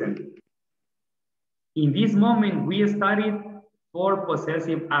 So listen. In this moment, we studied 4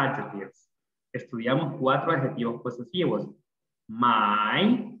 possessive adjectives. Estudiamos 4 adjetivos posesivos.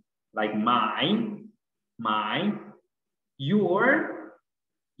 My, like my, your,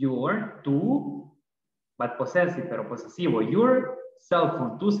 tu, but possessive, pero posesivo. Your cell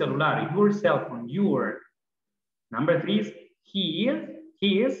phone, tu celular, your cell phone, your. Number 3 is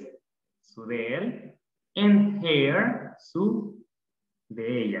his, su de él, and her, su de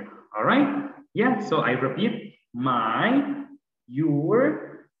ella. All right? Yeah, so I repeat, my,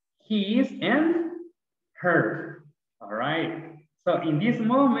 your, his, and her. All right. So in this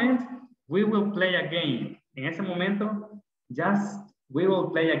moment, we will play a game. En ese momento, we will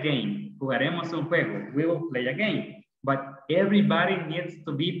play a game. Jugaremos un juego. We will play a game. But everybody needs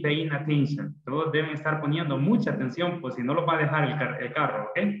to be paying attention. Todos deben estar poniendo mucha atención, pues si no lo va a dejar el carro,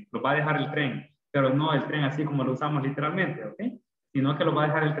 ¿ok? Lo va a dejar el tren, pero no el tren así como lo usamos literalmente, ¿ok? Sino que lo va a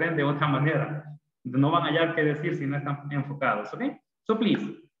dejar el tren de otra manera. No van a hallar qué decir si no están enfocados, ¿ok? So please,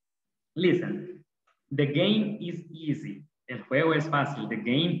 listen. The game is easy. El juego es fácil. The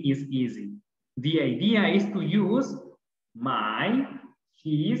game is easy. The idea is to use my,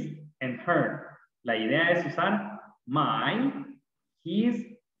 his, and her. La idea es usar my, his,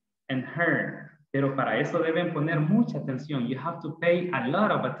 and her. Pero para eso deben poner mucha atención. You have to pay a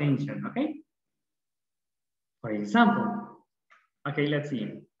lot of attention, okay? For example, okay, let's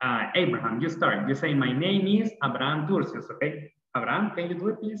see. Abraham, you start. You say, my name is Abraham Turcios, okay? Abraham, can you do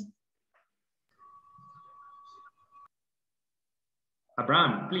it, please?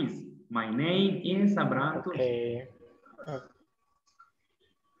 Abraham, please. My name is Abraham Turcios.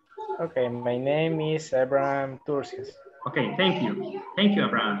 Okay, my name is Abraham Turcios. Okay, thank you. Thank you,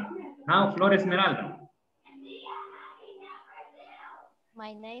 Abraham. Now, Flor Esmeralda.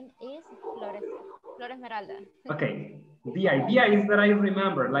 My name is Flor Esmeralda. Okay, The idea is that I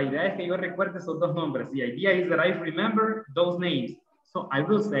remember. La idea es que yo recuerde esos dos nombres. The idea is that I remember those names. So I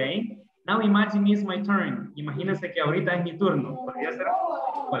will say, now imagine it's my turn. Imagínense que ahorita es mi turno. Podría ser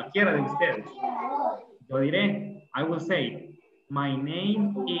cualquiera de ustedes. Yo diré, I will say, my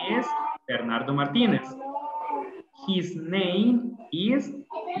name is Bernardo Martinez. His name is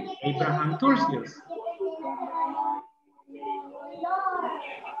Abraham Turcios.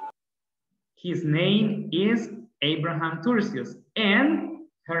 His name is Abraham Turcios. And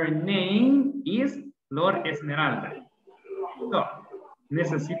her name is Flor Esmeralda. So,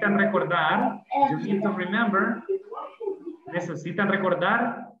 necesitan recordar, you need to remember, necesitan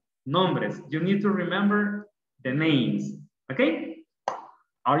recordar nombres. You need to remember the names. Okay?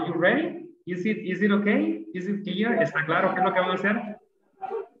 Are you ready? Is it okay? Is it clear? ¿Está claro qué es lo que van a hacer?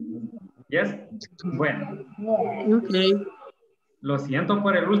 Yes? Bueno. Okay. Lo siento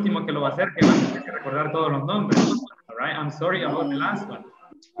por el último que lo va a hacer, que va a tener que recordar todos los nombres. All right, I'm sorry about the last one.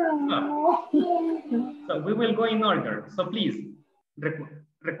 So we will go in order. So please,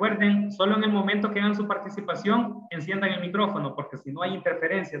 recuerden, solo en el momento que hagan su participación, enciendan el micrófono, porque si no hay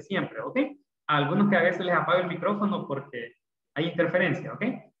interferencia siempre, ¿ok? A algunos que a veces les apago el micrófono porque hay interferencia, ¿ok?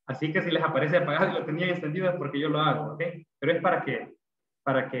 Así que si les aparece apagado y lo tenían encendido es porque yo lo hago, ¿ok? Pero es para que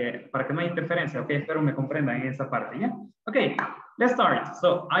no haya interferencia, ¿ok? Espero me comprendan en esa parte, ¿ya? Ok, let's start.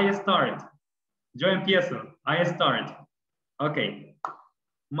 So, I start. Yo empiezo. I start. Ok.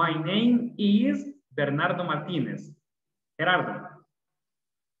 My name is Bernardo Martínez. Gerardo.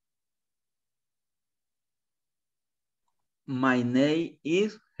 My name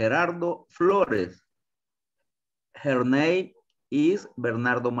is Gerardo Flores. Her name is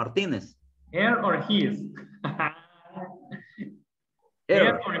Bernardo Martínez. Her or his?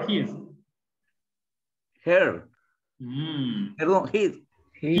 Her or his? Her. Perdón, his.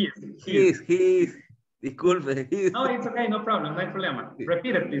 His. Disculpe, his. No, it's okay, no problem, no hay problema.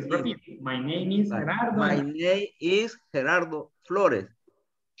 Repeat it, please, repeat. My name is Gerardo. My name is Gerardo Flores.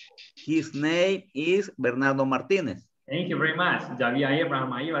 His name is Bernardo Martínez. Thank you very much. Ya vi a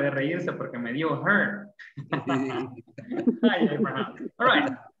Abraham ahí, va de reírse porque me dio her. Hi, Abraham. All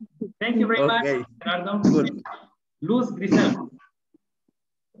right. Thank you very much, Gerardo. Good. Luz Grisel.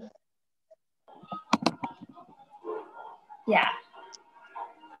 Yeah.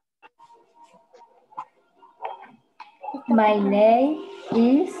 My name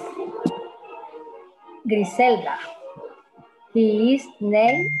is Griselda. His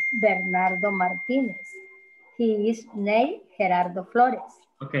name Bernardo Martínez. His name Gerardo Flores.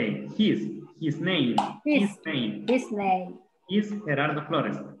 Okay, his name. His name is Gerardo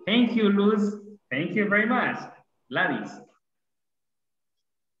Flores. Thank you, Luz. Thank you very much. Gladys.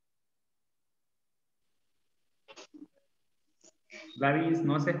 Gladys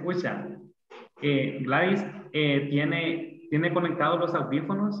no se escucha. Gladys tiene conectados los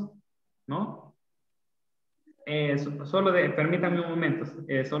audífonos, ¿no? Permítanme un momento,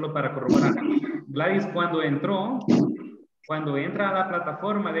 solo para corroborar. Gladys, cuando entra a la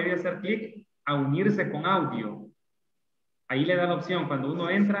plataforma, debe hacer clic a unirse con audio. Ahí le da la opción. Cuando uno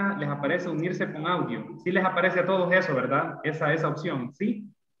entra, les aparece unirse con audio. Sí les aparece a todos eso, ¿verdad? Esa opción, ¿sí?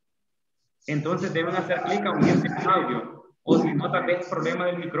 Entonces deben hacer clic a unirse con audio. O si no, tal vez problema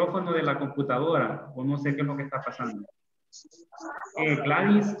del micrófono de la computadora. O no sé qué es lo que está pasando.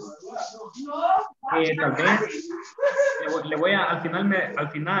 Gladys, tal vez le voy a, al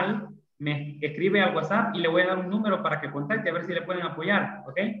final me escribe al WhatsApp y le voy a dar un número para que contacte a ver si le pueden apoyar,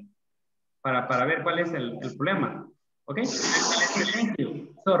 ¿ok? Para ver cuál es el problema, ¿ok? Thank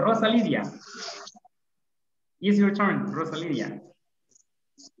you. So, Rosa Lidia. It's your turn, Rosa Lidia.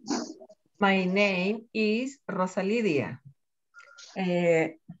 My name is Rosa Lidia.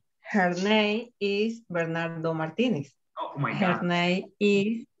 Her name is Bernardo Martínez. Oh my God. Her name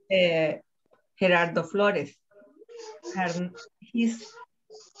is Gerardo Flores. His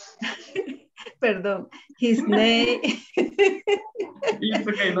name. It's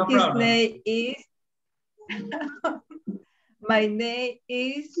okay, no his problem. name is. My name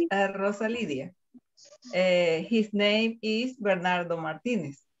is Rosa Lidia. His name is Bernardo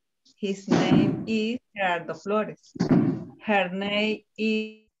Martínez. His name is Gerardo Flores. Her name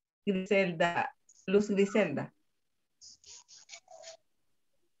is Griselda, Luz Griselda.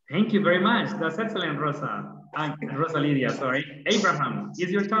 Thank you very much. That's excellent, Rosa. Rosa Lidia, sorry. Abraham,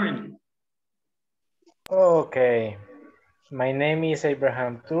 it's your turn. Okay. My name is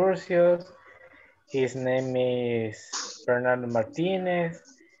Abraham Turcios. His name is Bernardo Martinez.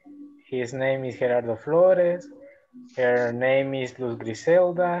 His name is Gerardo Flores. Her name is Luz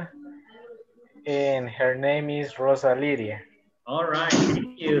Griselda. And her name is Rosa Lidia. All right,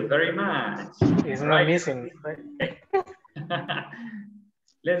 thank you very much. It's not missing. Right?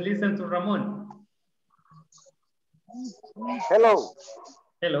 Let's listen to Ramon. Hello.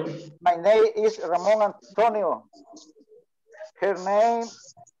 Hello. My name is Ramon Antonio. Her name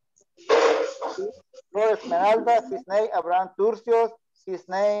Flor Esmeralda. His name Abraham Turcios. His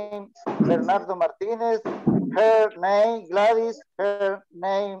name Bernardo Martinez. Her name Gladys. Her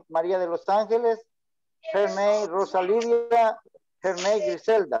name María de los Ángeles. Her name Rosa Lidia. Her name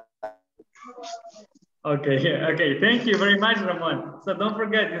Griselda. Okay, okay. Thank you very much, Ramon. So don't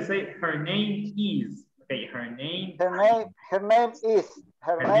forget, you say her name is. Okay, her name. Her name is.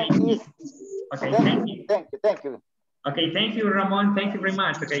 Okay, thank you. Thank you. Okay, thank you, Ramon. Thank you very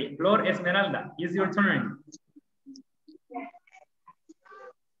much. Okay, Flor Esmeralda, it's your turn.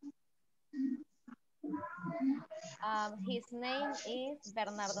 His name is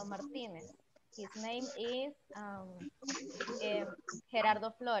Bernardo Martinez. His name is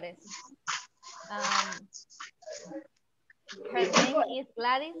Gerardo Flores. Her name is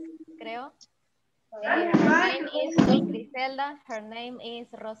Gladys, creo. Her name is Griselda. Her name is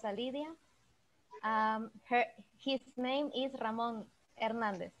Rosa Lidia. His name is Ramón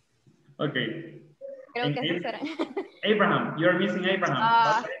Hernández. Okay. Creo que eso será. Abraham, you're missing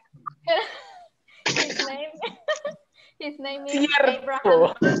Abraham. His name is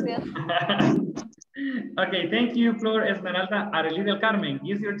Abraham. Okay, thank you, Flor Esmeralda. Arely del Carmen,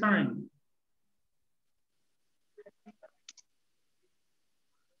 it's your turn.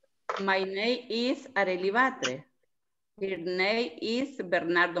 My name is Arely Batre. Her name is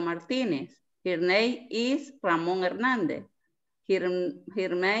Bernardo Martinez. Her name is Ramón Hernández. Her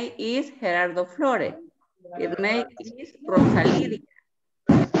name is Gerardo Flores. Her name is Rosa Lidia.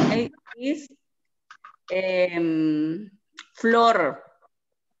 Her name is Flor.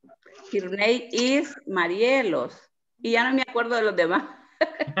 Her name is Marielos. Y ya no me acuerdo de los demás.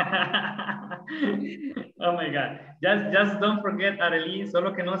 Oh my God. Just don't forget, Arely.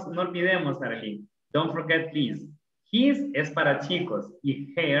 Solo que no olvidemos, Arely. Don't forget, please. His es para chicos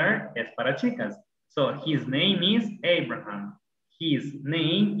y her es para chicas. So his name is Abraham. His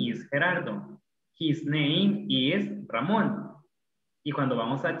name is Gerardo. His name is Ramón. Y cuando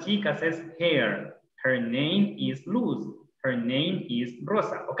vamos a chicas es her. Her name is Luz. Her name is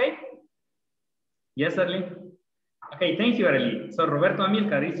Rosa. Okay? Yes, Arely? Okay, thank you, Arely. So Roberto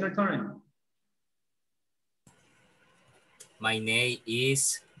Amilcar, it's your turn. My name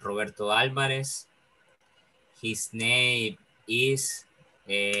is Roberto Álvarez. His name is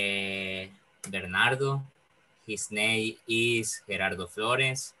Bernardo. His name is Gerardo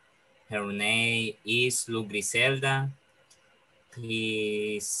Flores. Her name is Luz Griselda.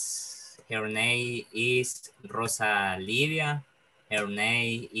 Her name is Rosa Lidia. Her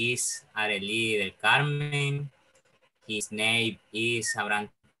name is Arely del Carmen. His name is Abraham.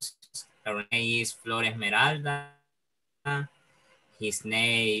 Her name is Flor Esmeralda. His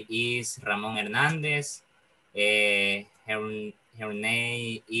name is Ramón Hernández. Her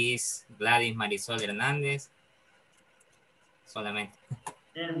name is Gladys Marisol Hernández. Solamente.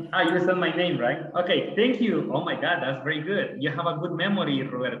 And you said my name, right? Okay, thank you. Oh my God, that's very good. You have a good memory,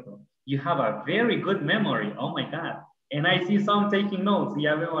 Roberto. You have a very good memory. Oh my God. And I see some taking notes.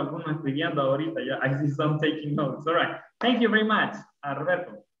 Ya veo algunos escribiendo ahorita. I see some taking notes. All right. Thank you very much,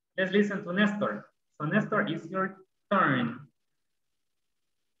 Roberto. Let's listen to Nestor. So Nestor, it's your turn.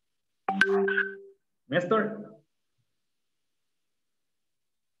 Nestor.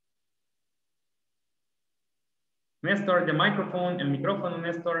 Nestor, the microphone, el micrófono,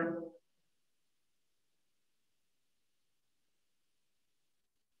 Nestor.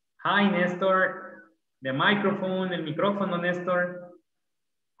 Hi, Nestor. The microphone, el micrófono, Nestor.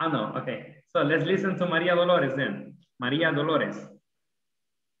 Ah, no, okay. So let's listen to María Dolores then. María Dolores.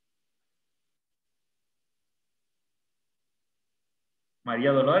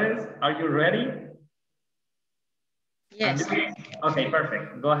 María Dolores, are you ready? Yes. Okay,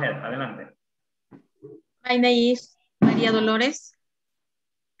 perfect. Go ahead, adelante. My name is María Dolores.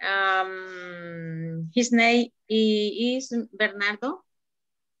 His name is Bernardo.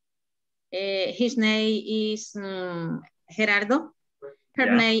 His name is Gerardo.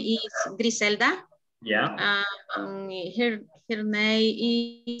 Her name is Griselda. Yeah. Her name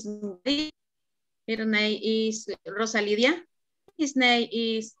is Rosa Lidia. His name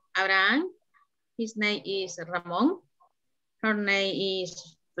is Abraham. His name is Ramón. Her name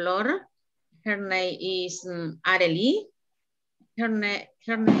is Flor. Her name is Arely. Her name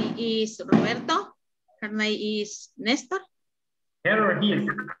is Roberto. Her name is Nestor. Her or his?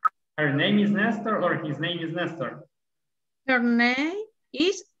 Her name is Nestor or his name is Nestor? Her name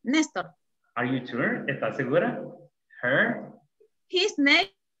is Nestor. Are you sure? ¿Estás segura? Her? His name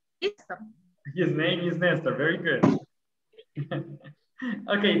is Nestor. His name is Nestor. Very good.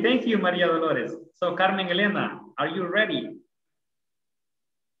 Okay, thank you, Maria Dolores. So, Carmen Elena, are you ready?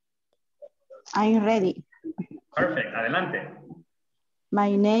 I'm ready. Perfect, adelante.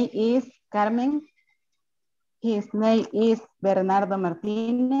 My name is Carmen. His name is Bernardo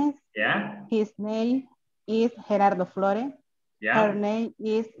Martinez. Yeah. His name is Gerardo Flores. Yeah. Her name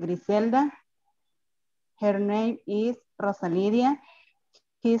is Griselda. Her name is Rosalidia.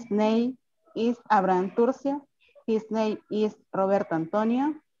 His name is Abraham Turcio. His name is Roberto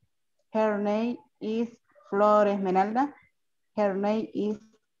Antonio. Her name is Flor Esmeralda. Her name is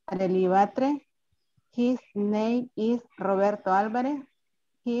Arely Batre. His name is Roberto Álvarez.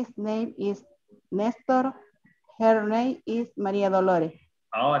 His name is Nestor. Her name is María Dolores.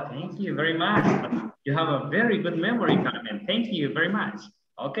 Oh, thank you very much. You have a very good memory, Carmen. Thank you very much.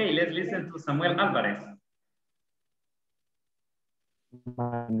 Okay, let's listen to Samuel Alvarez.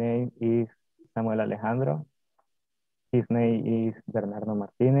 My name is Samuel Alejandro. His name is Bernardo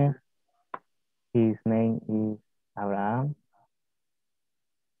Martinez. His name is Abraham.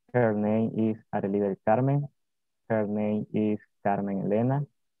 Her name is Arely del Carmen. Her name is Carmen Elena.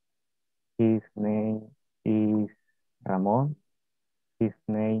 His name is Ramón. His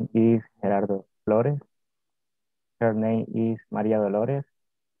name is Gerardo Flores. Her name is María Dolores.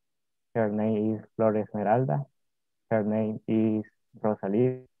 Her name is Flor Esmeralda. Her name is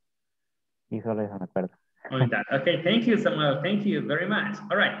Rosalía. Y solo eso me acuerdo. Okay, thank you, Samuel. Thank you very much.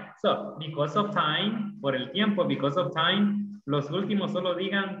 All right, so because of time, por el tiempo, because of time, los últimos solo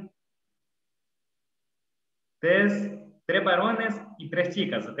digan tres varones y tres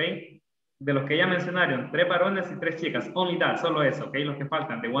chicas, ¿ok? De los que ya mencionaron, 3 varones y 3 chicas. Only that, solo eso, ¿ok? Los que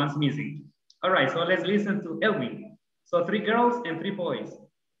faltan, the ones missing. All right, so let's listen to Elwin. So 3 girls and 3 boys.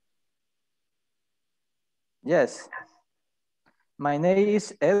 Yes. My name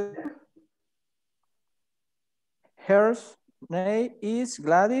is Ed. Her name is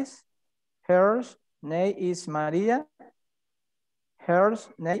Gladys. Her name is Maria. Her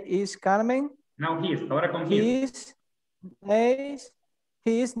name is Carmen. Now his, ahora con his.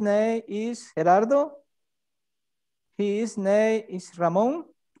 His name is Gerardo. His name is Ramon.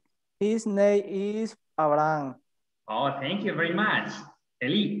 His name is Abraham. Oh, thank you very much.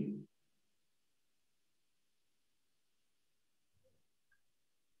 Eli.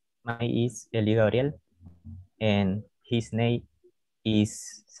 My is Eli Gabriel, and his name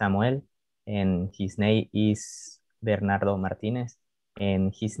is Samuel, and his name is Bernardo Martinez,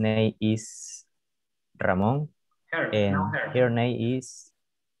 and his name is Ramon, and her name is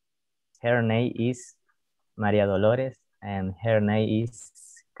María Dolores, and her name is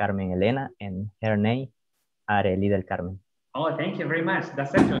Carmen Elena, and her name Arely del Carmen. Oh, thank you very much.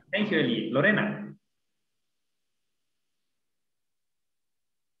 That's excellent. Thank you, Eli. Lorena.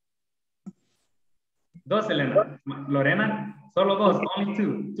 Dos, Elena. Lorena, solo dos, only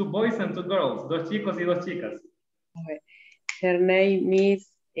 2. 2 boys and 2 girls. 2 chicos y 2 chicas. Okay. Her name is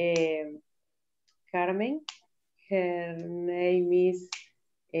Carmen. Her name is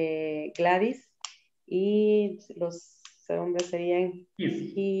Gladys. Y los hombres serían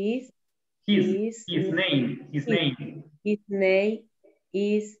His name. His name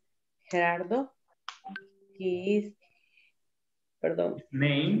is Gerardo. His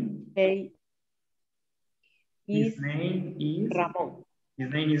name is Ramón. His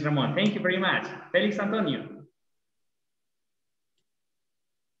name is Ramón. Thank you very much. Felix Antonio.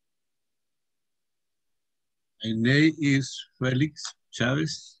 My name is Felix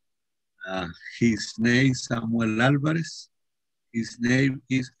Chavez. His name is Samuel Alvarez. His name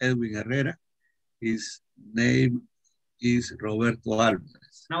is Edwin Herrera. His name is Roberto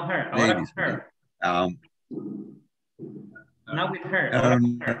Alvarez. Now her. Ahora with her. Now with her.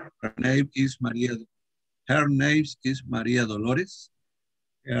 Her name is Maria. Her name is María Dolores.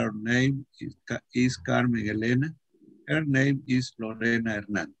 Her name is Carmen Elena. Her name is Lorena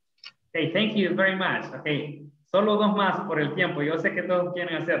Hernández. Okay, thank you very much. Okay, solo 2 más por el tiempo. Yo sé que todos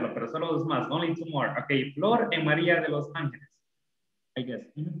quieren hacerlo, pero solo 2 más. Only 2 more. Okay, Flor y María de Los Ángeles. I guess.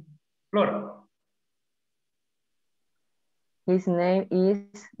 Flor. His name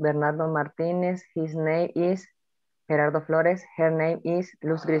is Bernardo Martinez. His name is Gerardo Flores. Her name is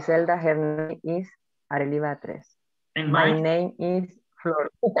Luz Griselda. Her name is Arely Batres. And my name is Flor.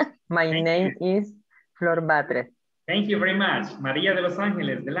 My name is Flor Batres. Thank you very much. María de Los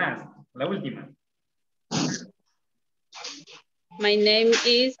Ángeles, the last, la última. My name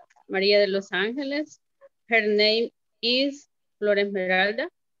is María de Los Ángeles. Her name is Flor Esmeralda.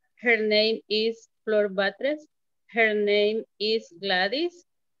 Her name is Flor Batres. Her name is Gladys.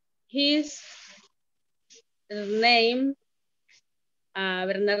 His name,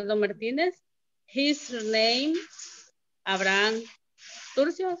 Bernardo Martinez. His name, Abraham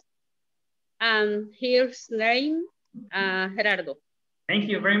Turcios, and his name, Gerardo. Thank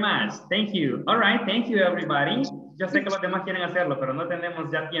you very much. Thank you. All right. Thank you, everybody. Yo sé que los demás quieren hacerlo, pero no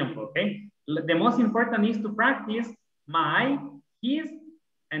tenemos ya tiempo, okay? The most important is to practice my, his,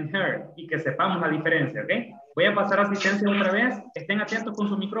 and her. Y que sepamos la diferencia, okay? Voy a pasar asistencia otra vez. Estén atentos con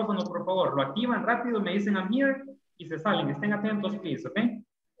su micrófono, por favor. Lo activan rápido, me dicen I'm here y se salen. Estén atentos, please, okay?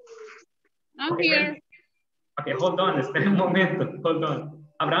 I'm here. Okay, hold on. Esperen un momento. Hold on.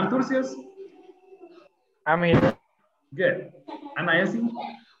 Abraham Turcios? I'm here. Good. Ana Elsie?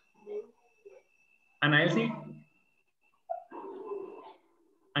 Ana Elsie?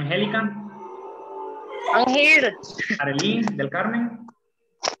 Angélica? I'm here. Arely del Carmen?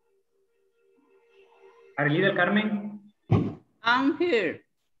 Arely del Carmen? I'm here.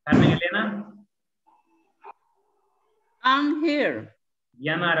 Carmen Elena? I'm here.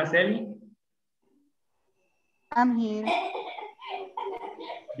 Diana Araceli? I'm here.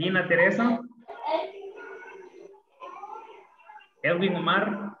 Dina Teresa? Elvin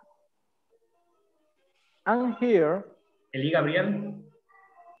Omar? I'm here. Eli Gabriel?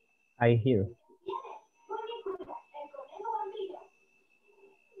 I hear.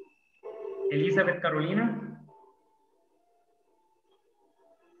 Elizabeth Carolina?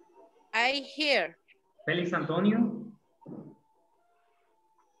 I hear. Félix Antonio?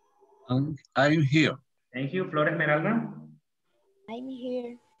 I'm here. Thank you. Flor Esmeralda? I'm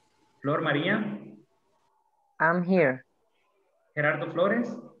here. Flor María? I'm here. Gerardo Flores?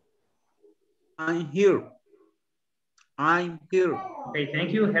 I'm here. I'm here. Okay,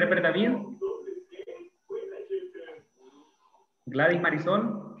 thank you. Herbert David? Gladys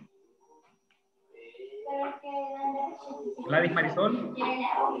Marisol? Gladys Marisol?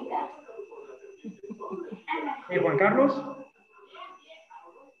 Hey, Juan Carlos?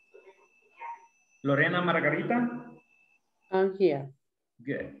 Lorena Margarita? I'm here.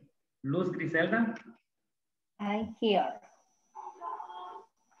 Good. Luz Griselda? I'm here.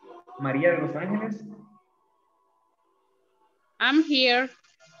 María de los Ángeles? I'm here.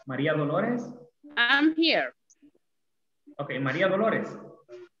 María Dolores? I'm here. Okay, María Dolores.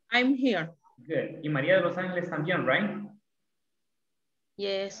 I'm here. Good. Y María de los Ángeles también, right?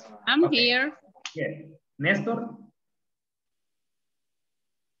 Yes. I'm Okay. here. Good. Néstor?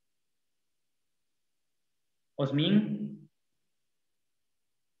 Osmin?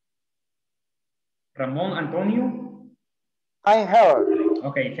 Ramón Antonio? I'm here.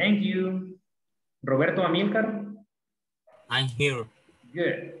 Okay, thank you. Roberto Amílcar? I'm here.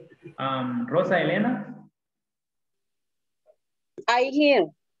 Good. Rosa Elena? I'm here.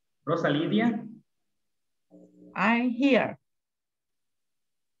 Rosa Lidia? I'm here.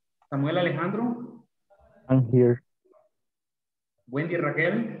 Samuel Alejandro? I'm here. Wendy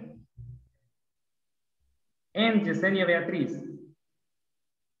Raquel? And Yesenia Beatriz?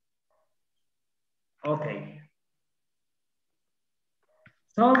 Okay.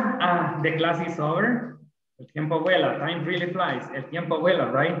 So, the class is over. El tiempo vuela. Time really flies. El tiempo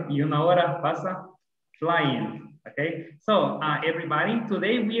vuela, right? Y una hora pasa flying. Okay. So, everybody,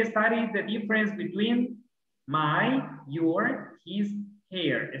 today we studied the difference between my, your, his,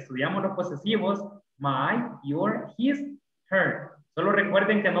 her. Estudiamos los posesivos my, your, his, her. Solo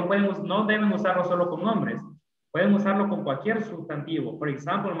recuerden que no deben usarlo solo con nombres. Pueden usarlo con cualquier sustantivo. For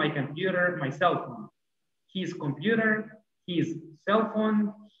example, my computer, my cell phone. His computer, his cell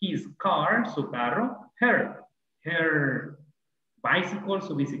phone, his car, su carro, her bicycle,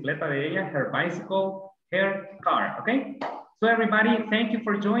 su bicicleta de ella, her bicycle, her car, okay? So everybody, thank you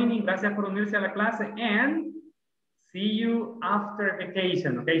for joining. Gracias por unirse a la clase and see you after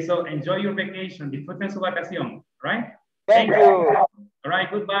vacation, okay? So enjoy your vacation. Disfruten su vacación, right? Thank you. All right,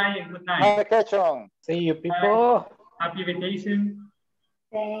 goodbye and good night. Happy vacation. See you, people. Happy vacation.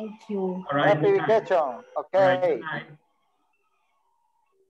 Thank you. All right, Happy good night. vacation. All right, Okay. good night.